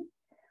talking?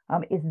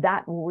 Is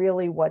that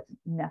really what's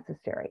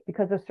necessary?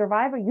 Because a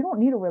survivor, you don't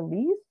need a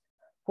release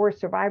for a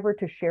survivor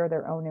to share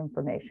their own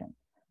information.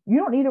 You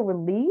don't need a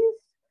release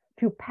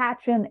to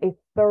patch in a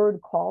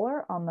third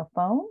caller on the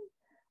phone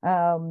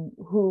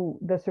who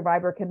the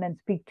survivor can then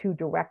speak to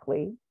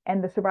directly,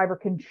 and the survivor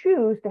can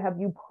choose to have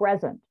you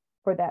present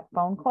for that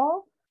phone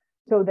call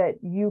so that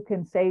you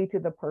can say to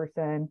the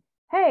person,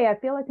 hey, I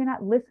feel like you're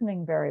not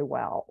listening very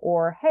well,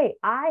 or hey,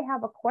 I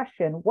have a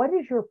question. What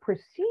is your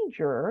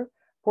procedure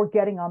for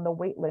getting on the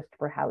wait list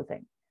for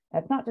housing?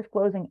 That's not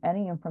disclosing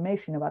any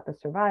information about the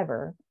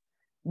survivor.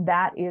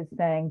 That is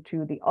saying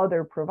to the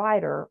other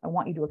provider, I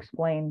want you to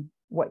explain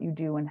what you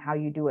do and how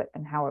you do it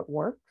and how it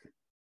works.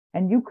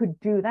 And you could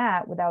do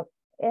that without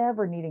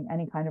ever needing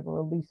any kind of a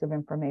release of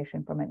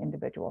information from an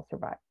individual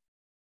survivor.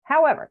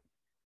 However,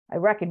 I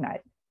recognize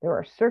there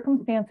are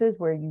circumstances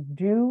where you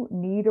do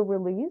need a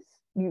release.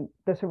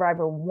 The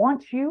survivor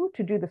wants you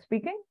to do the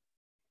speaking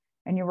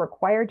and you're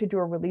required to do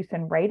a release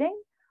in writing.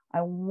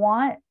 I'm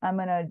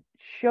going to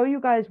show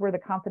you guys where the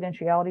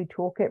confidentiality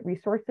toolkit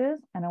resource is,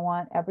 and I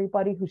want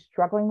everybody who's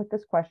struggling with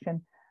this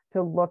question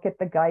to look at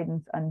the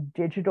guidance on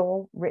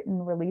digital written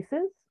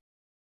releases,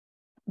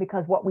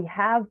 because what we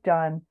have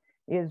done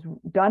is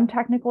done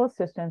technical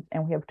assistance,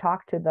 and we have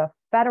talked to the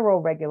federal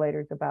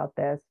regulators about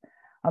this,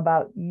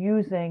 about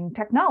using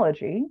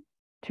technology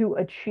to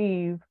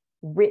achieve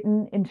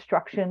written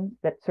instructions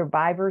that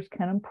survivors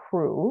can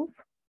improve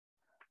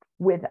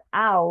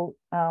without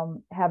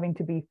having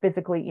to be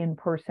physically in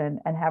person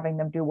and having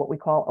them do what we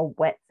call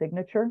a wet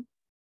signature,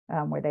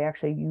 where they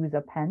actually use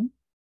a pen.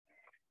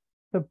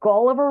 The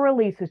goal of a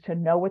release is to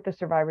know what the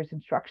survivor's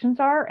instructions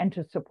are and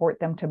to support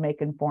them to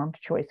make informed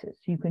choices.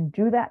 You can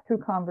do that through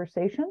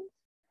conversations,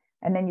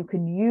 and then you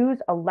can use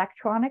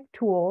electronic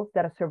tools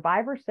that a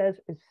survivor says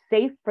is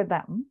safe for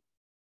them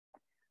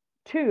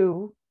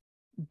to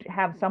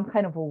have some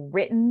kind of a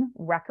written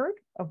record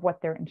of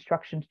what their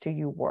instructions to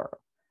you were.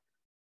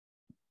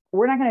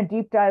 We're not going to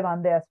deep dive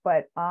on this,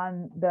 but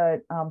on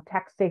the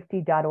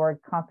techsafety.org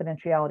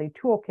confidentiality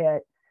toolkit,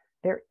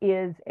 there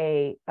is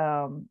a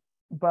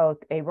both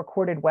a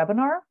recorded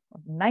webinar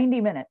of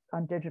 90 minutes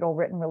on digital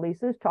written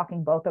releases,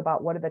 talking both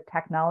about what are the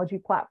technology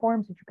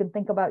platforms that you can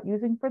think about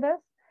using for this,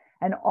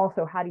 and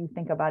also how do you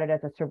think about it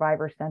as a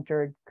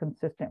survivor-centered,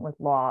 consistent with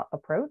law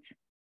approach.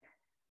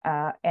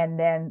 And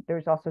then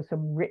there's also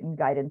some written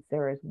guidance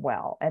there as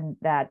well. And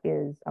that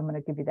is, I'm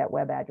going to give you that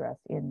web address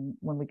when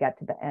we get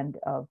to the end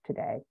of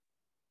today.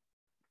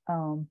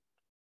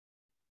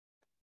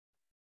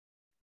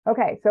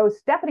 Okay, so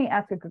Stephanie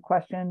asked a good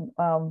question.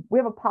 We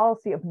have a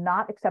policy of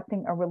not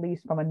accepting a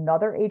release from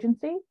another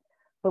agency,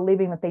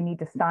 believing that they need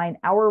to sign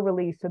our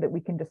release so that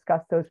we can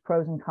discuss those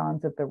pros and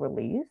cons of the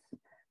release.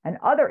 And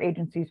other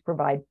agencies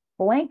provide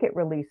blanket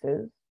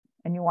releases,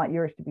 and you want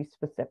yours to be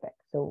specific.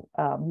 So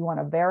you want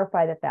to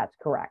verify that that's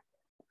correct.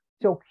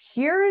 So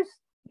here's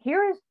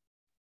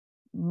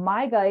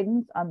my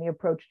guidance on the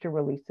approach to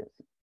releases.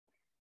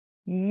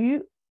 I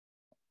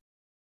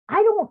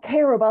don't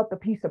care about the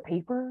piece of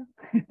paper.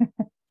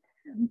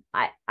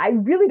 I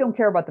really don't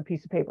care about the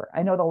piece of paper.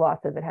 I know the law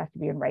says it has to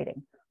be in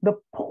writing. The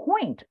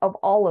point of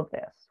all of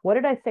this, what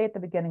did I say at the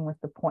beginning was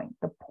the point?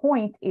 The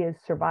point is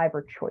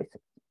survivor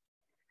choices.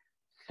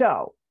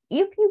 So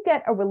if you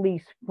get a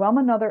release from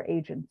another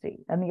agency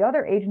and the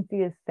other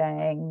agency is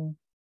saying,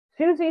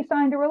 Susie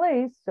signed a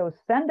release, so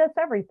send us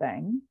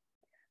everything,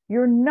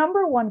 your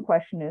number one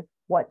question is,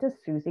 what does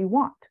Susie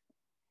want?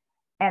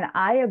 And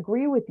I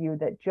agree with you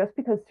that just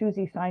because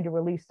Susie signed a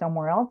release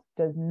somewhere else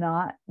does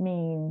not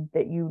mean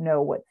that you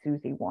know what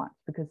Susie wants,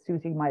 because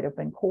Susie might have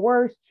been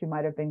coerced, she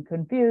might have been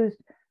confused,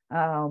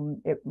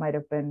 it might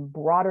have been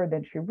broader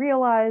than she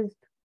realized.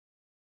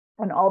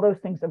 And all those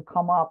things have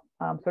come up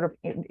sort of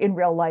in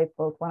real life,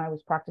 both when I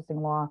was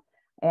practicing law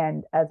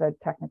and as a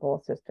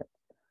technical assistant.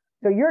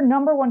 So your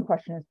number one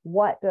question is,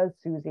 what does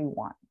Susie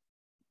want?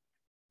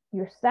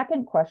 Your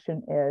second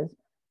question is,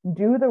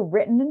 do the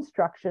written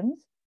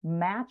instructions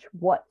match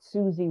what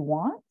Susie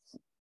wants?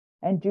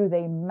 And do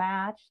they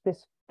match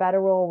this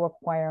federal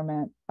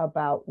requirement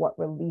about what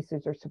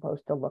releases are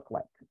supposed to look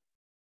like?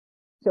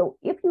 So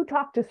if you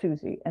talk to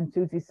Susie and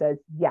Susie says,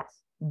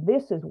 yes,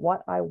 this is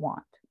what I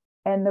want,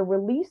 and the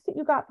release that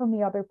you got from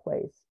the other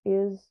place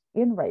is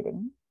in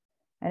writing,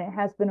 and it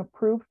has been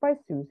approved by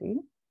Susie,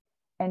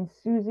 and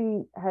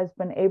Susie has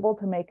been able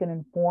to make an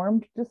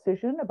informed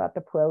decision about the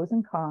pros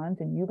and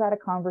cons, and you've had a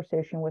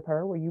conversation with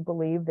her where you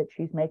believe that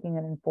she's making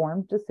an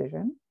informed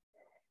decision,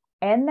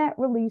 and that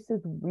release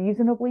is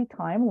reasonably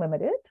time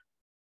limited,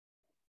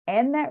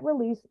 and that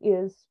release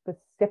is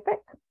specific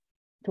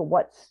to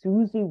what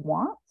Susie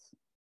wants,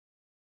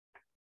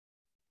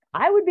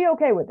 I would be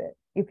okay with it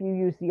if you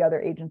use the other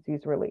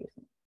agency's release.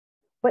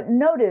 But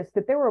notice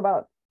that there were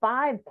about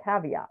 5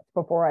 caveats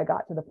before I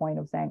got to the point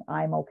of saying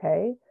I'm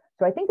okay.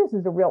 So I think this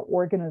is a real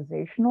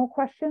organizational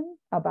question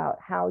about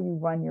how you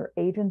run your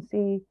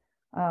agency.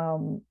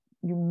 You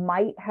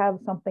might have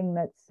something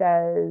that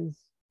says,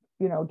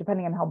 you know,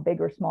 depending on how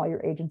big or small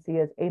your agency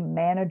is, a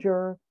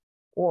manager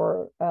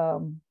or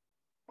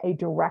a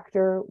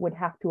director would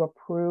have to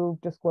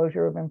approve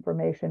disclosure of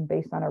information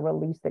based on a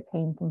release that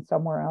came from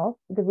somewhere else,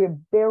 because we have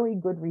very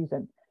good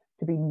reason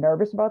to be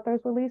nervous about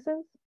those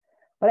releases.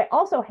 But I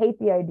also hate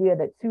the idea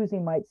that Susie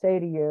might say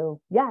to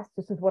you, yes,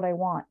 this is what I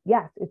want.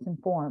 Yes, it's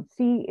informed.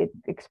 See, it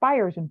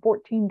expires in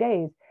 14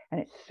 days and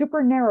it's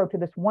super narrow to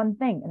this one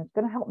thing and it's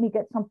going to help me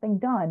get something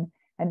done.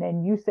 And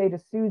then you say to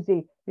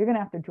Susie, you're going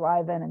to have to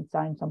drive in and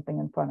sign something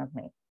in front of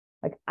me.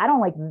 Like, I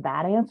don't like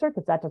that answer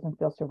because that doesn't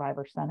feel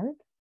survivor centered.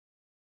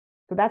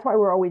 So that's why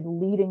we're always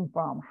leading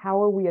from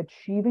how are we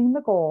achieving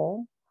the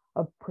goal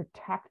of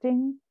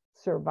protecting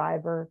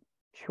survivor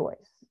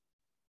choice.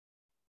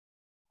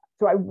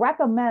 So I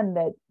recommend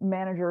that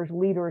managers,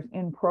 leaders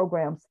in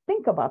programs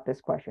think about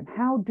this question.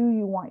 How do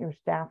you want your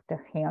staff to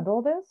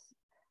handle this?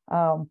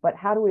 But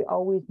how do we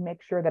always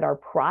make sure that our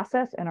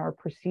process and our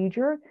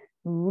procedure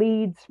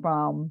leads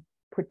from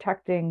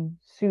protecting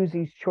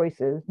Susie's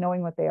choices,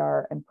 knowing what they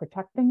are and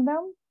protecting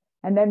them,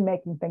 and then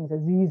making things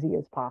as easy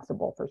as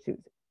possible for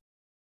Susie.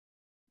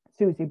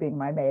 Susie being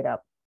my made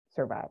up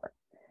survivor.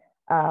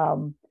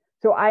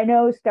 So I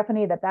know,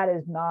 Stephanie, that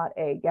is not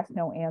a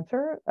yes/no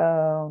answer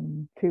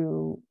and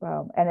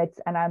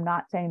I'm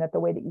not saying that the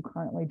way that you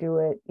currently do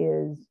it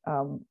is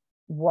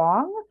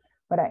wrong,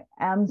 but I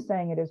am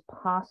saying it is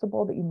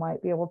possible that you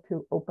might be able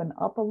to open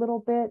up a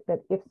little bit, that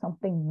if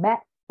something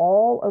met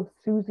all of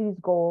Susie's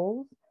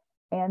goals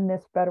and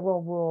this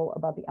federal rule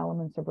about the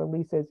elements of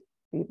releases,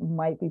 it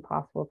might be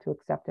possible to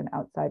accept an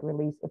outside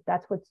release if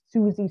that's what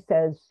Susie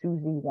says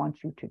Susie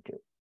wants you to do.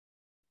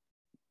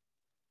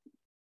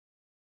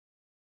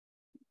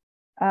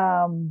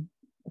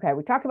 Okay,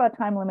 we talked about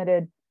time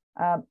limited.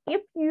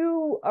 If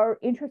you are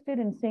interested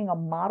in seeing a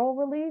model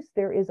release,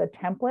 there is a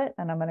template,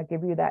 and I'm going to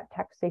give you that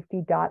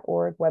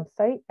techsafety.org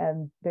website,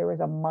 and there is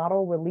a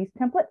model release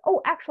template.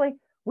 Oh, actually,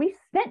 we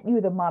sent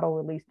you the model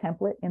release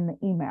template in the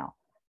email.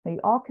 So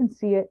you all can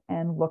see it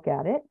and look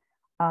at it.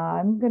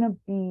 I'm going to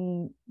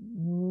be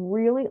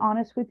really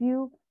honest with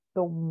you.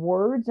 The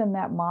words in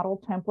that model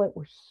template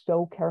were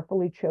so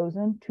carefully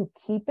chosen to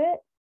keep it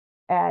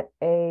at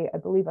I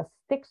believe, a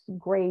 6th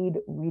grade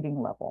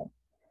reading level.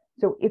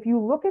 So if you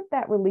look at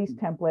that release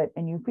template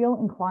and you feel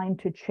inclined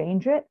to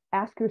change it,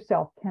 ask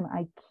yourself, can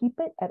I keep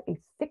it at a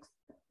 6th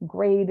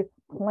grade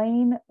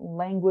plain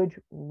language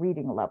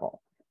reading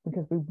level?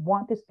 Because we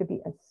want this to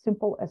be as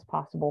simple as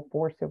possible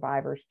for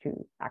survivors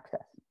to access.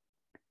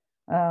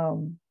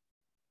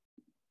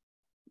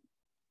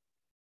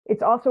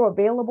 It's also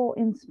available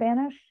in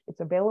Spanish. It's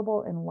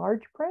available in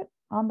large print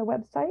on the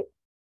website.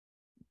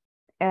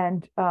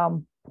 And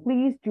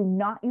please do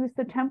not use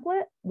the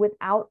template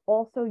without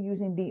also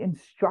using the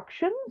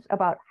instructions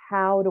about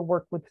how to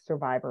work with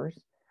survivors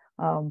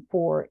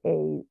for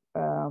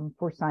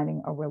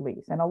signing a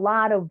release. And a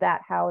lot of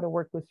that, how to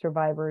work with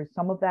survivors,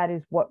 some of that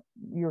is what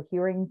you're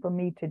hearing from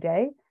me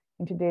today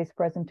in today's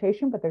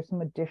presentation, but there's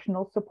some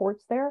additional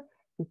supports there.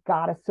 We've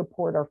got to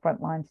support our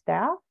frontline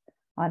staff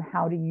on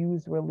how to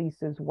use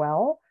releases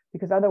well,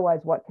 because otherwise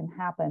what can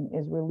happen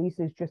is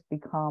releases just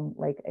become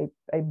like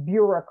a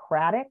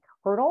bureaucratic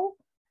hurdle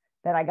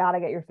that I got to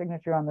get your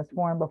signature on this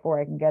form before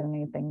I can get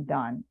anything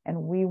done.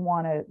 And we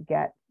want to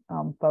get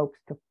folks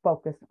to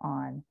focus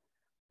on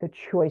the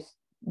choice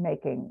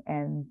making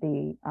and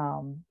the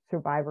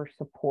survivor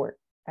support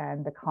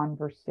and the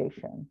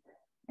conversation.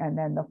 And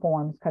then the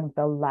form's kind of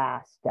the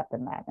last step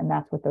in that. And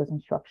that's what those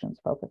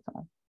instructions focus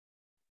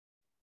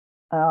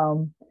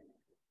on.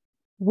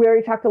 We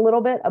already talked a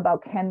little bit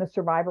about, can the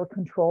survivor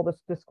control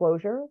this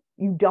disclosure?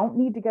 You don't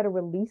need to get a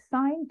release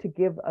signed to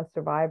give a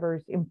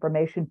survivor's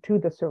information to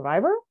the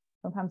survivor.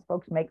 Sometimes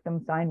folks make them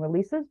sign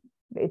releases.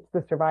 It's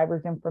the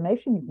survivor's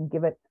information. You can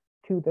give it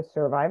to the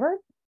survivor.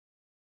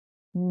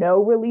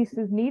 No release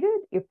is needed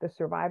if the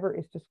survivor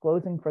is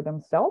disclosing for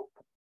themselves.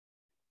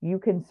 You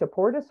can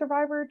support a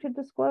survivor to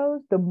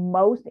disclose. The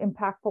most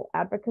impactful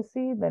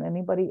advocacy that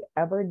anybody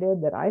ever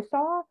did that I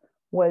saw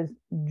was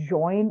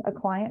join a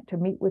client to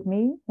meet with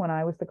me when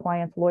I was the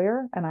client's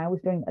lawyer, and I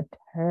was doing a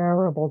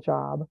terrible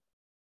job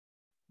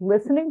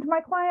listening to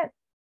my client.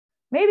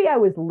 Maybe I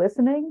was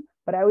listening,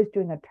 but I was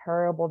doing a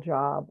terrible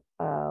job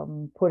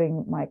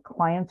putting my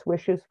client's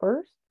wishes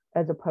first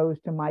as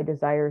opposed to my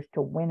desires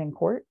to win in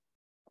court.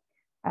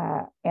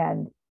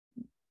 And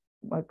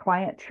my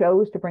client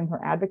chose to bring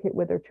her advocate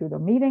with her to the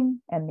meeting,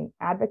 and the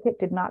advocate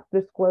did not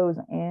disclose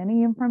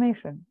any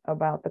information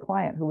about the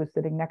client who was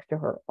sitting next to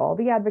her. All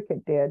the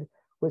advocate did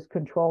was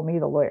control me,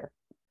 the lawyer,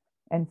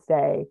 and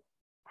say,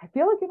 I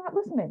feel like you're not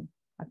listening.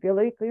 I feel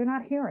like you're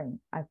not hearing.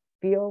 I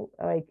feel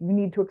like you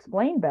need to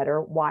explain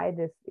better why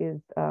this is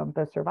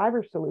the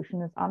survivor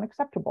solution is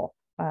unacceptable.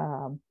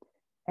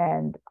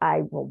 And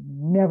I will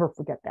never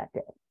forget that day.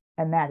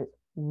 And that is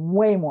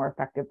way more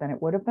effective than it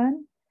would have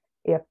been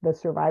if the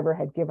survivor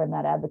had given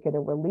that advocate a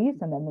release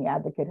and then the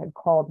advocate had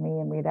called me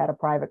and we'd had a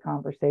private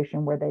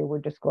conversation where they were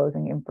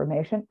disclosing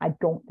information. I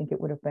don't think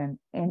it would have been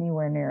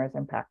anywhere near as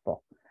impactful.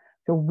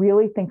 So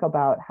really think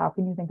about, how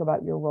can you think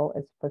about your role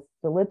as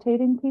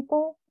facilitating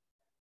people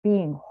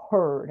being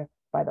heard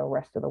by the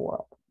rest of the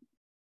world?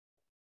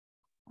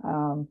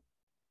 All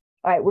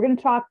right, we're going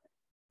to talk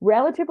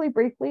relatively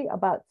briefly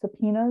about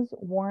subpoenas,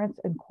 warrants,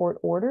 and court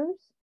orders,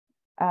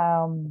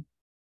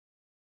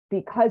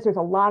 because there's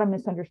a lot of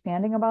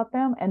misunderstanding about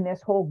them. And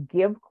this whole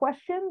give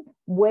question,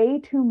 way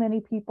too many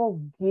people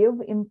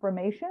give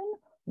information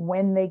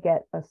when they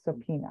get a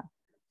subpoena.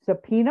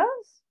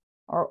 Subpoenas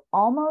are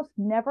almost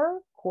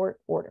never court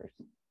orders.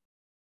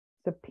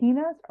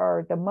 Subpoenas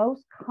are the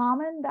most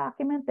common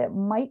document that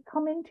might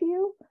come into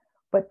you,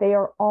 but they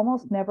are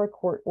almost never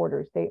court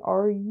orders. They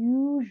are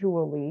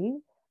usually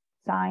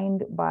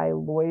signed by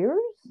lawyers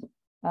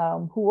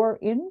who are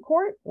in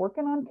court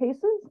working on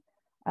cases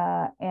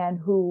and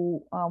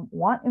who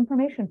want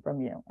information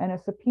from you. And a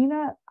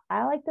subpoena,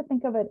 I like to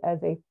think of it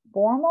as a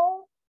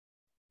formal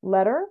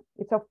letter.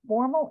 It's a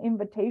formal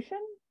invitation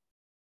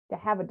to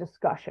have a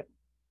discussion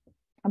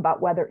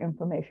about whether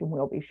information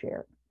will be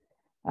shared.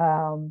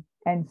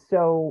 And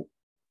so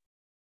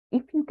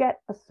if you get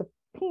a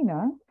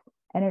subpoena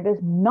and it is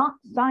not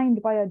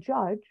signed by a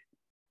judge,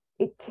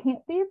 it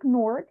can't be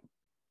ignored,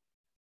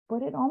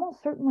 but it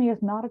almost certainly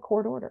is not a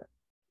court order.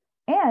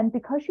 And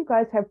because you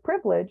guys have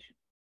privilege,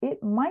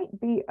 it might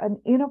be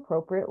an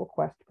inappropriate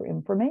request for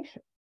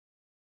information,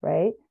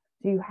 right?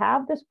 So you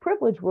have this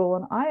privilege rule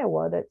in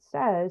Iowa that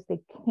says they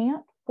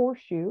can't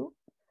force you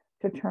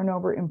to turn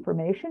over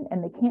information,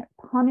 and they can't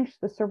punish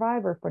the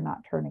survivor for not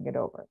turning it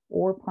over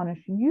or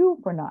punish you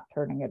for not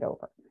turning it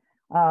over.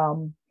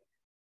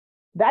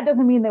 That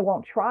doesn't mean they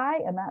won't try,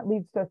 and that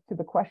leads us to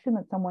the question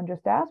that someone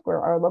just asked,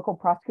 where our local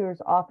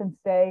prosecutors often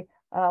say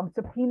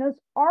subpoenas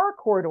are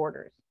court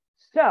orders.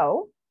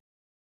 So,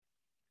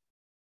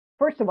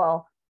 first of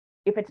all,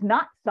 if it's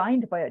not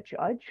signed by a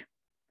judge,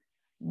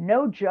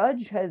 no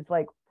judge has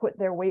like put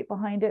their weight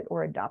behind it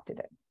or adopted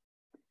it.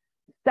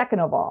 Second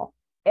of all,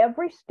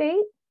 every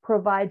state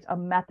provides a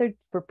method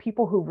for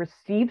people who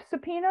receive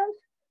subpoenas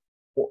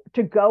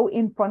to go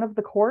in front of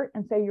the court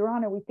and say, Your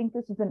Honor, we think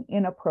this is an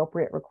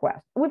inappropriate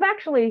request. We've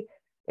actually,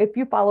 if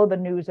you follow the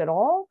news at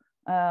all,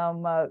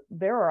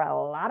 there are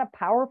a lot of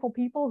powerful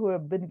people who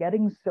have been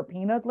getting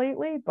subpoenaed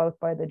lately, both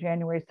by the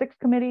January 6th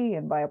committee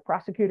and by a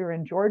prosecutor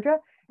in Georgia,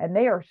 and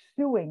they are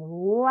suing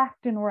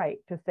left and right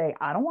to say,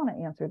 I don't want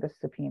to answer this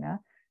subpoena.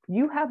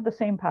 You have the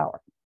same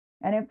power.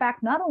 And in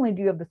fact, not only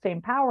do you have the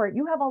same power,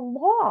 you have a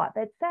law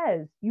that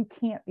says you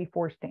can't be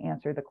forced to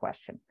answer the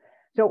question.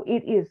 So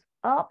it is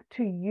up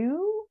to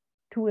you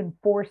to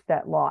enforce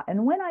that law.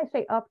 And when I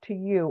say up to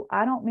you,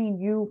 I don't mean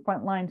you,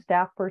 frontline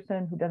staff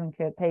person who doesn't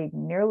get paid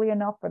nearly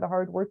enough for the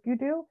hard work you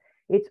do.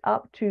 It's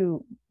up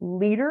to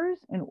leaders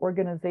and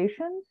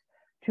organizations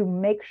to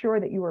make sure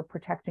that you are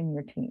protecting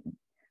your team.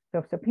 So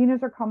if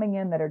subpoenas are coming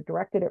in that are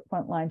directed at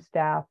frontline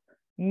staff,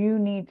 you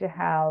need to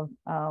have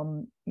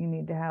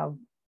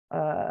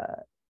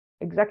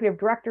executive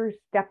directors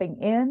stepping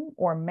in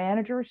or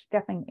managers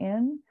stepping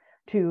in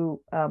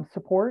to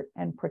support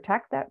and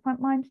protect that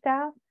frontline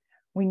staff.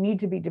 We need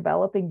to be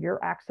developing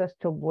your access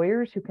to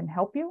lawyers who can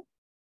help you.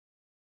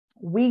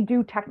 We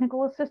do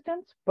technical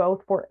assistance,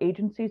 both for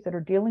agencies that are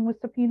dealing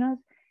with subpoenas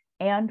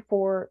and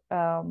for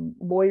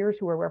lawyers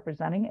who are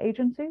representing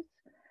agencies.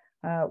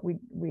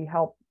 We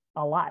help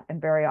a lot and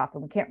very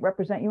often. We can't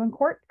represent you in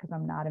court because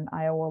I'm not an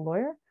Iowa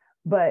lawyer,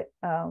 but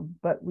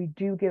we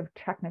do give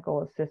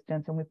technical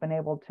assistance, and we've been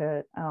able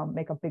to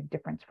make a big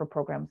difference for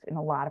programs in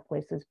a lot of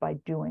places by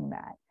doing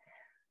that.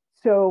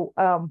 So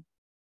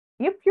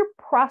if your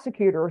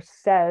prosecutor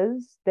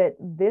says that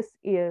this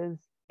is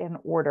an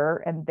order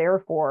and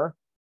therefore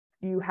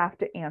you have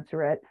to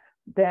answer it,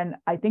 then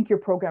I think your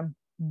program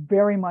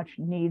very much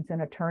needs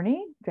an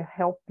attorney to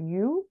help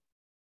you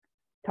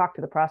talk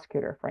to the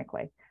prosecutor,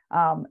 frankly.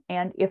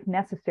 And if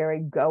necessary,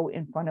 go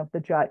in front of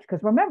the judge.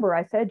 Because remember,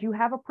 I said you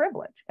have a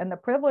privilege, and the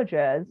privilege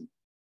is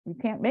you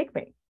can't make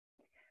me.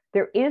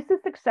 There is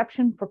this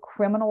exception for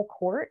criminal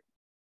court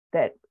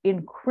that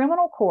in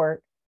criminal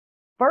court,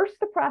 first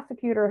the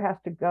prosecutor has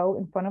to go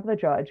in front of the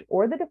judge,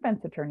 or the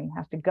defense attorney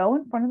has to go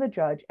in front of the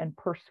judge and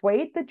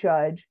persuade the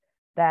judge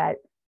that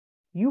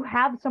you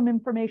have some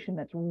information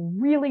that's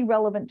really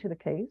relevant to the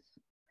case,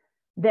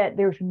 that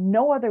there's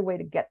no other way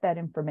to get that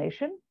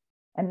information,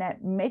 and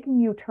that making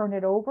you turn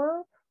it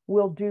over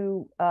will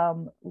do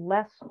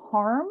less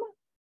harm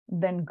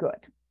than good.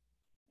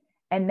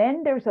 And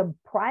then there's a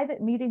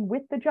private meeting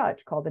with the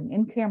judge called an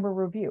in-camera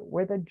review,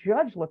 where the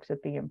judge looks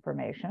at the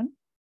information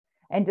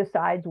and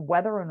decides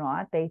whether or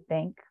not they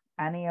think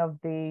any of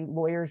the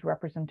lawyer's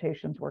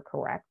representations were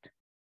correct.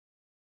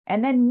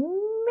 And then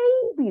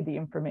maybe the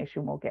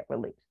information will get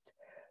released.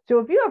 So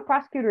if you have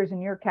prosecutors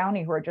in your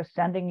county who are just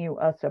sending you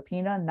a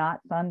subpoena not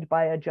signed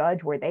by a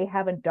judge where they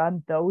haven't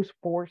done those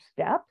 4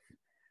 steps,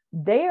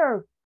 they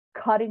are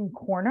cutting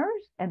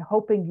corners and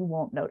hoping you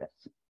won't notice.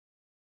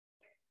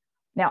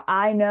 Now,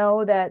 I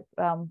know that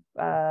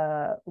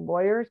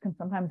lawyers can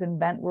sometimes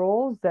invent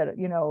rules that,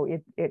 you know,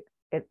 it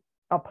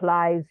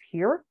applies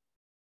here,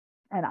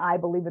 and I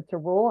believe it's a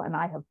rule and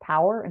I have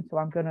power, and so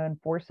I'm going to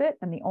enforce it.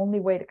 And the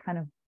only way to kind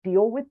of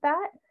deal with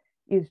that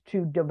is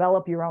to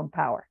develop your own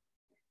power.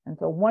 And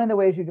so one of the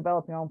ways you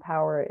develop your own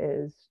power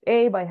is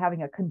A, by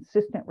having a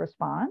consistent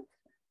response,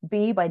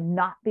 B, by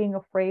not being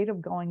afraid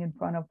of going in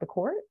front of the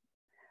court,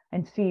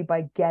 and C,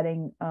 by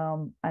getting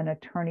an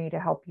attorney to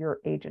help your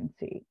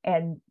agency.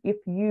 And if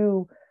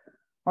you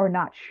are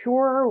not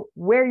sure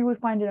where you would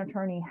find an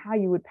attorney, how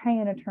you would pay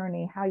an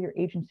attorney, how your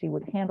agency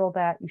would handle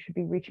that, you should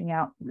be reaching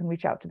out. You can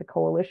reach out to the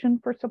Coalition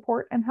for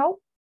support and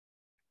help.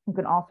 You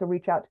can also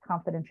reach out to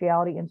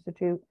Confidentiality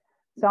Institute.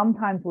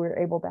 Sometimes we're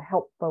able to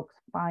help folks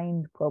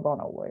find pro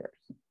bono lawyers.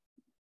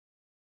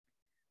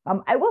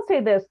 I will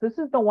say this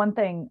is the one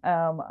thing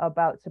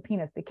about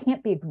subpoenas, they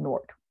can't be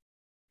ignored.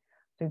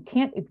 So you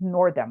can't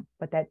ignore them,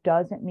 but that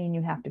doesn't mean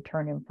you have to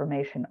turn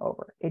information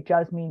over. It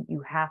does mean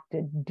you have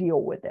to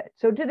deal with it.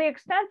 So to the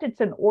extent it's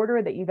an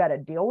order that you got to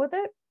deal with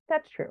it,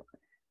 that's true.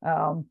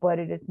 But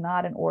it is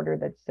not an order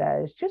that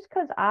says, just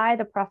because I,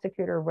 the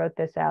prosecutor, wrote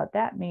this out,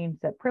 that means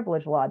that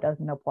privilege law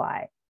doesn't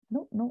apply.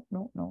 No, no,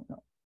 no, no,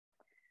 no.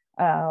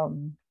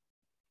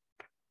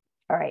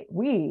 All right,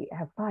 we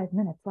have 5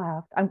 minutes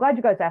left. I'm glad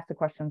you guys asked the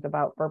questions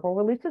about verbal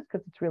releases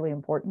because it's really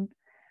important.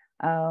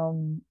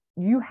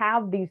 You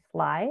have these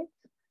slides.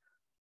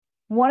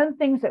 One of the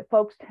things that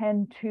folks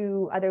tend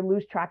to either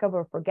lose track of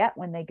or forget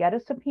when they get a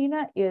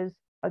subpoena is,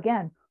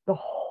 again, the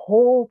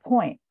whole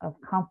point of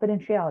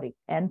confidentiality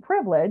and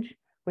privilege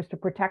was to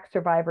protect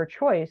survivor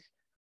choice.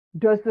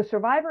 Does the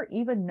survivor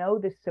even know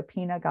this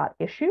subpoena got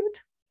issued?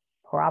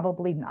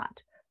 Probably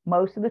not.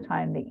 Most of the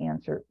time, the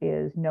answer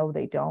is no,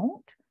 they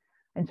don't.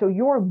 And so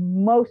your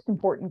most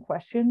important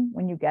question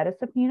when you get a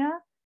subpoena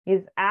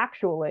is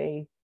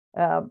actually,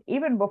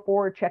 even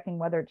before checking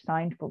whether it's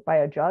signed by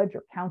a judge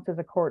or counts as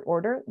a court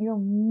order, your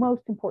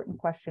most important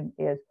question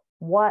is,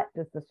 what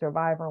does the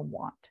survivor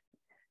want?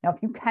 Now,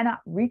 if you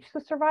cannot reach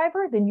the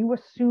survivor, then you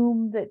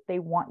assume that they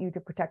want you to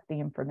protect the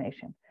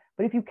information.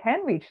 But if you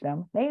can reach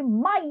them, they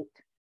might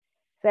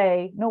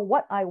say, no,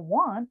 what I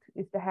want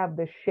is to have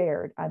this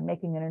shared. I'm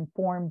making an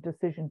informed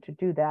decision to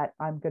do that.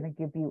 I'm going to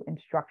give you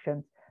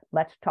instructions.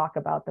 Let's talk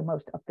about the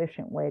most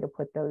efficient way to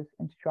put those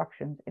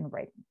instructions in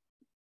writing.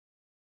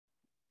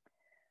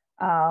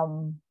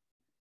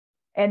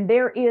 And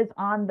there is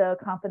on the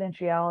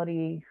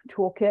confidentiality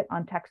toolkit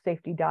on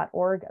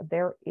techsafety.org,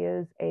 there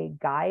is a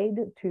guide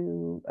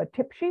to a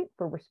tip sheet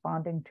for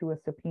responding to a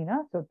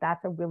subpoena. So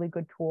that's a really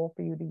good tool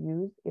for you to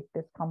use if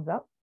this comes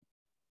up.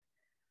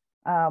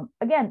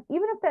 Again,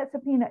 even if that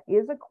subpoena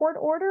is a court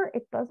order,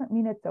 it doesn't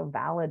mean it's a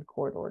valid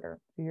court order.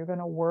 So you're going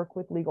to work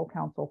with legal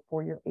counsel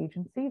for your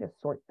agency to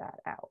sort that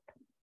out.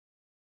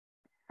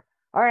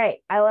 All right,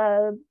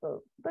 the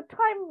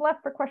time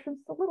left for questions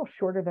is a little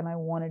shorter than I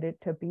wanted it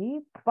to be,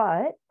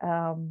 but,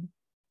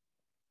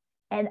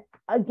 and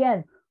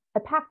again, I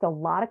packed a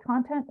lot of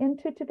content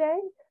into today.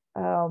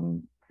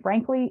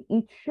 Frankly,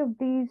 each of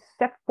these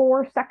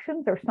 4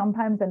 sections are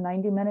sometimes a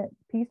 90-minute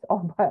piece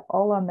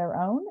all on their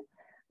own.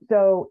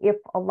 So if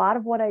a lot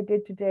of what I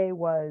did today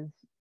was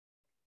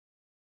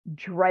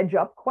dredge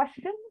up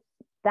questions,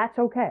 that's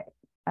okay.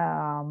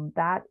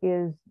 That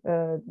is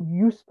a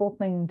useful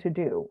thing to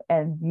do.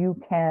 And you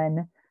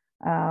can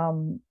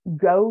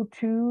go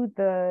to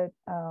the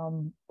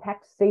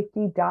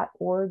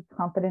techsafety.org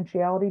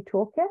confidentiality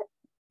toolkit.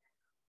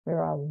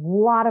 There are a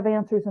lot of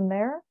answers in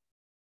there,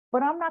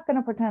 but I'm not going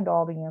to pretend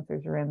all the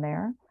answers are in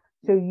there.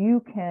 So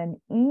you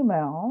can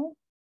email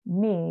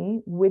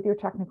me with your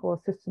technical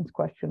assistance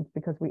questions,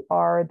 because we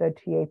are the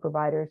TA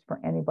providers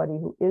for anybody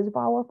who is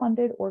VAWA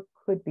funded or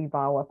could be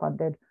VAWA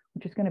funded,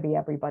 which is going to be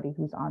everybody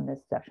who's on this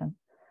session.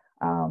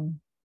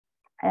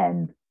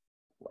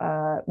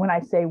 When I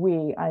say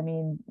we, I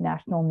mean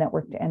National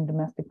Network to End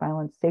Domestic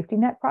Violence Safety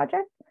Net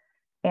Project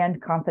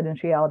and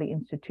Confidentiality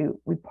Institute.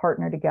 We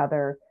partner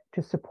together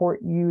to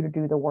support you to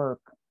do the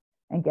work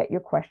and get your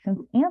questions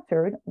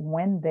answered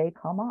when they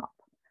come up.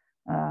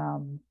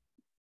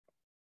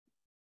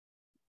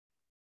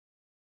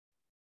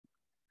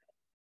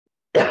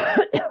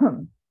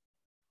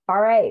 All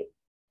right.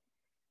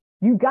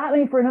 You got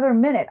me for another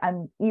minute.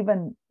 I'm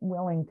even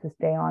willing to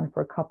stay on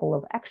for a couple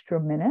of extra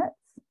minutes.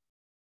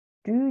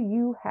 Do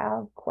you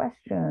have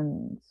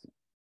questions?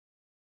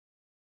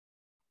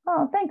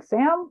 Oh, thanks,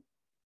 Sam.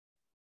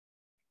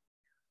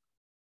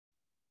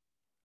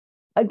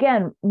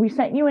 Again, we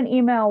sent you an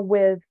email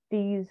with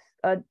these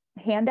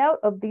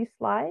handout of these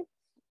slides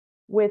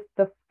with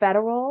the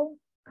federal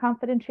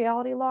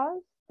confidentiality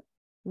laws,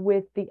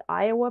 with the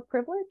Iowa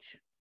privilege,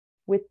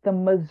 with the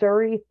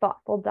Missouri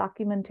thoughtful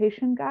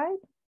documentation guide,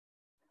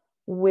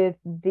 with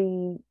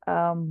the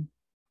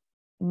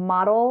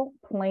model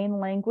plain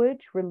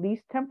language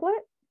release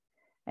template,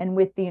 and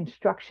with the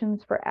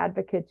instructions for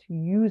advocates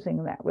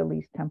using that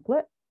release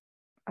template.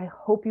 I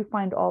hope you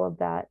find all of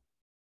that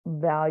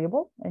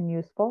valuable and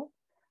useful,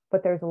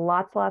 but there's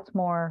lots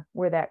more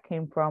where that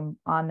came from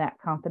on that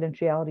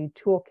confidentiality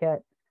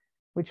toolkit,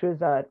 which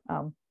was a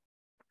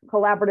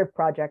collaborative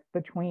project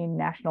between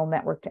National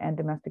Network to End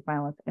Domestic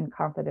Violence and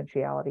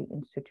Confidentiality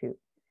Institute.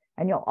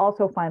 And you'll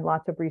also find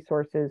lots of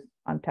resources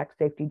on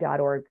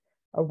techsafety.org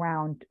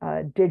around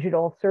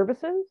digital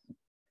services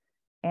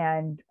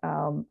and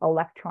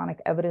electronic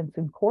evidence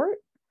in court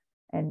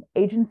and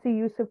agency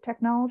use of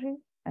technology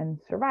and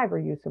survivor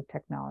use of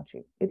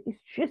technology. It is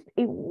just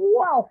a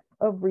wealth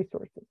of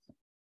resources.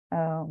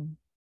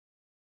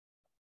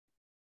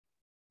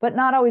 But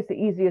not always the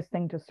easiest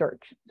thing to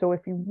search. So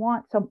if you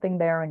want something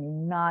there and you're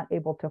not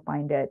able to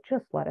find it,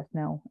 just let us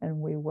know and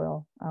we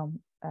will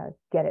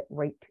get it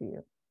right to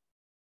you.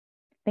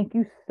 Thank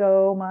you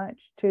so much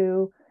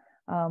to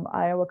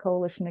Iowa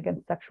Coalition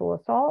Against Sexual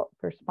Assault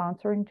for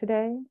sponsoring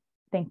today.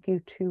 Thank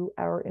you to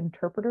our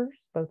interpreters,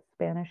 both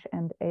Spanish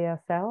and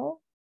ASL.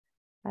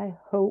 I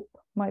hope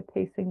my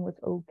pacing was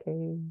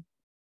okay.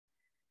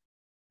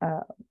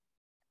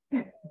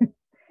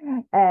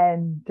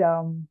 And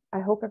I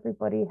hope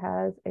everybody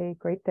has a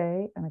great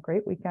day and a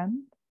great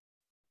weekend.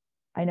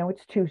 I know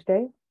it's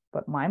Tuesday,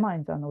 but my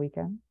mind's on the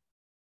weekend.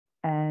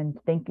 And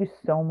thank you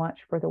so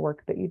much for the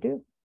work that you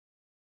do.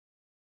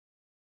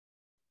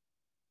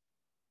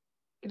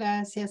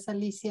 Gracias,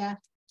 Alicia.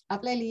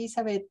 Habla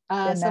Elizabeth.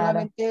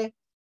 Solamente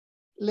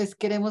les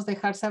queremos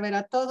dejar saber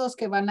a todos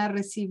que van a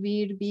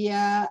recibir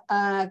vía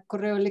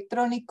correo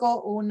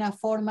electrónico una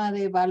forma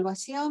de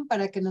evaluación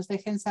para que nos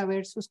dejen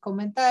saber sus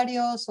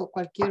comentarios o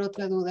cualquier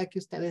otra duda que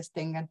ustedes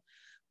tengan.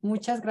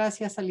 Muchas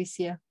gracias,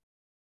 Alicia.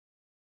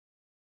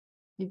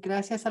 Y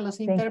gracias a los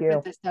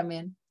intérpretes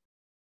también.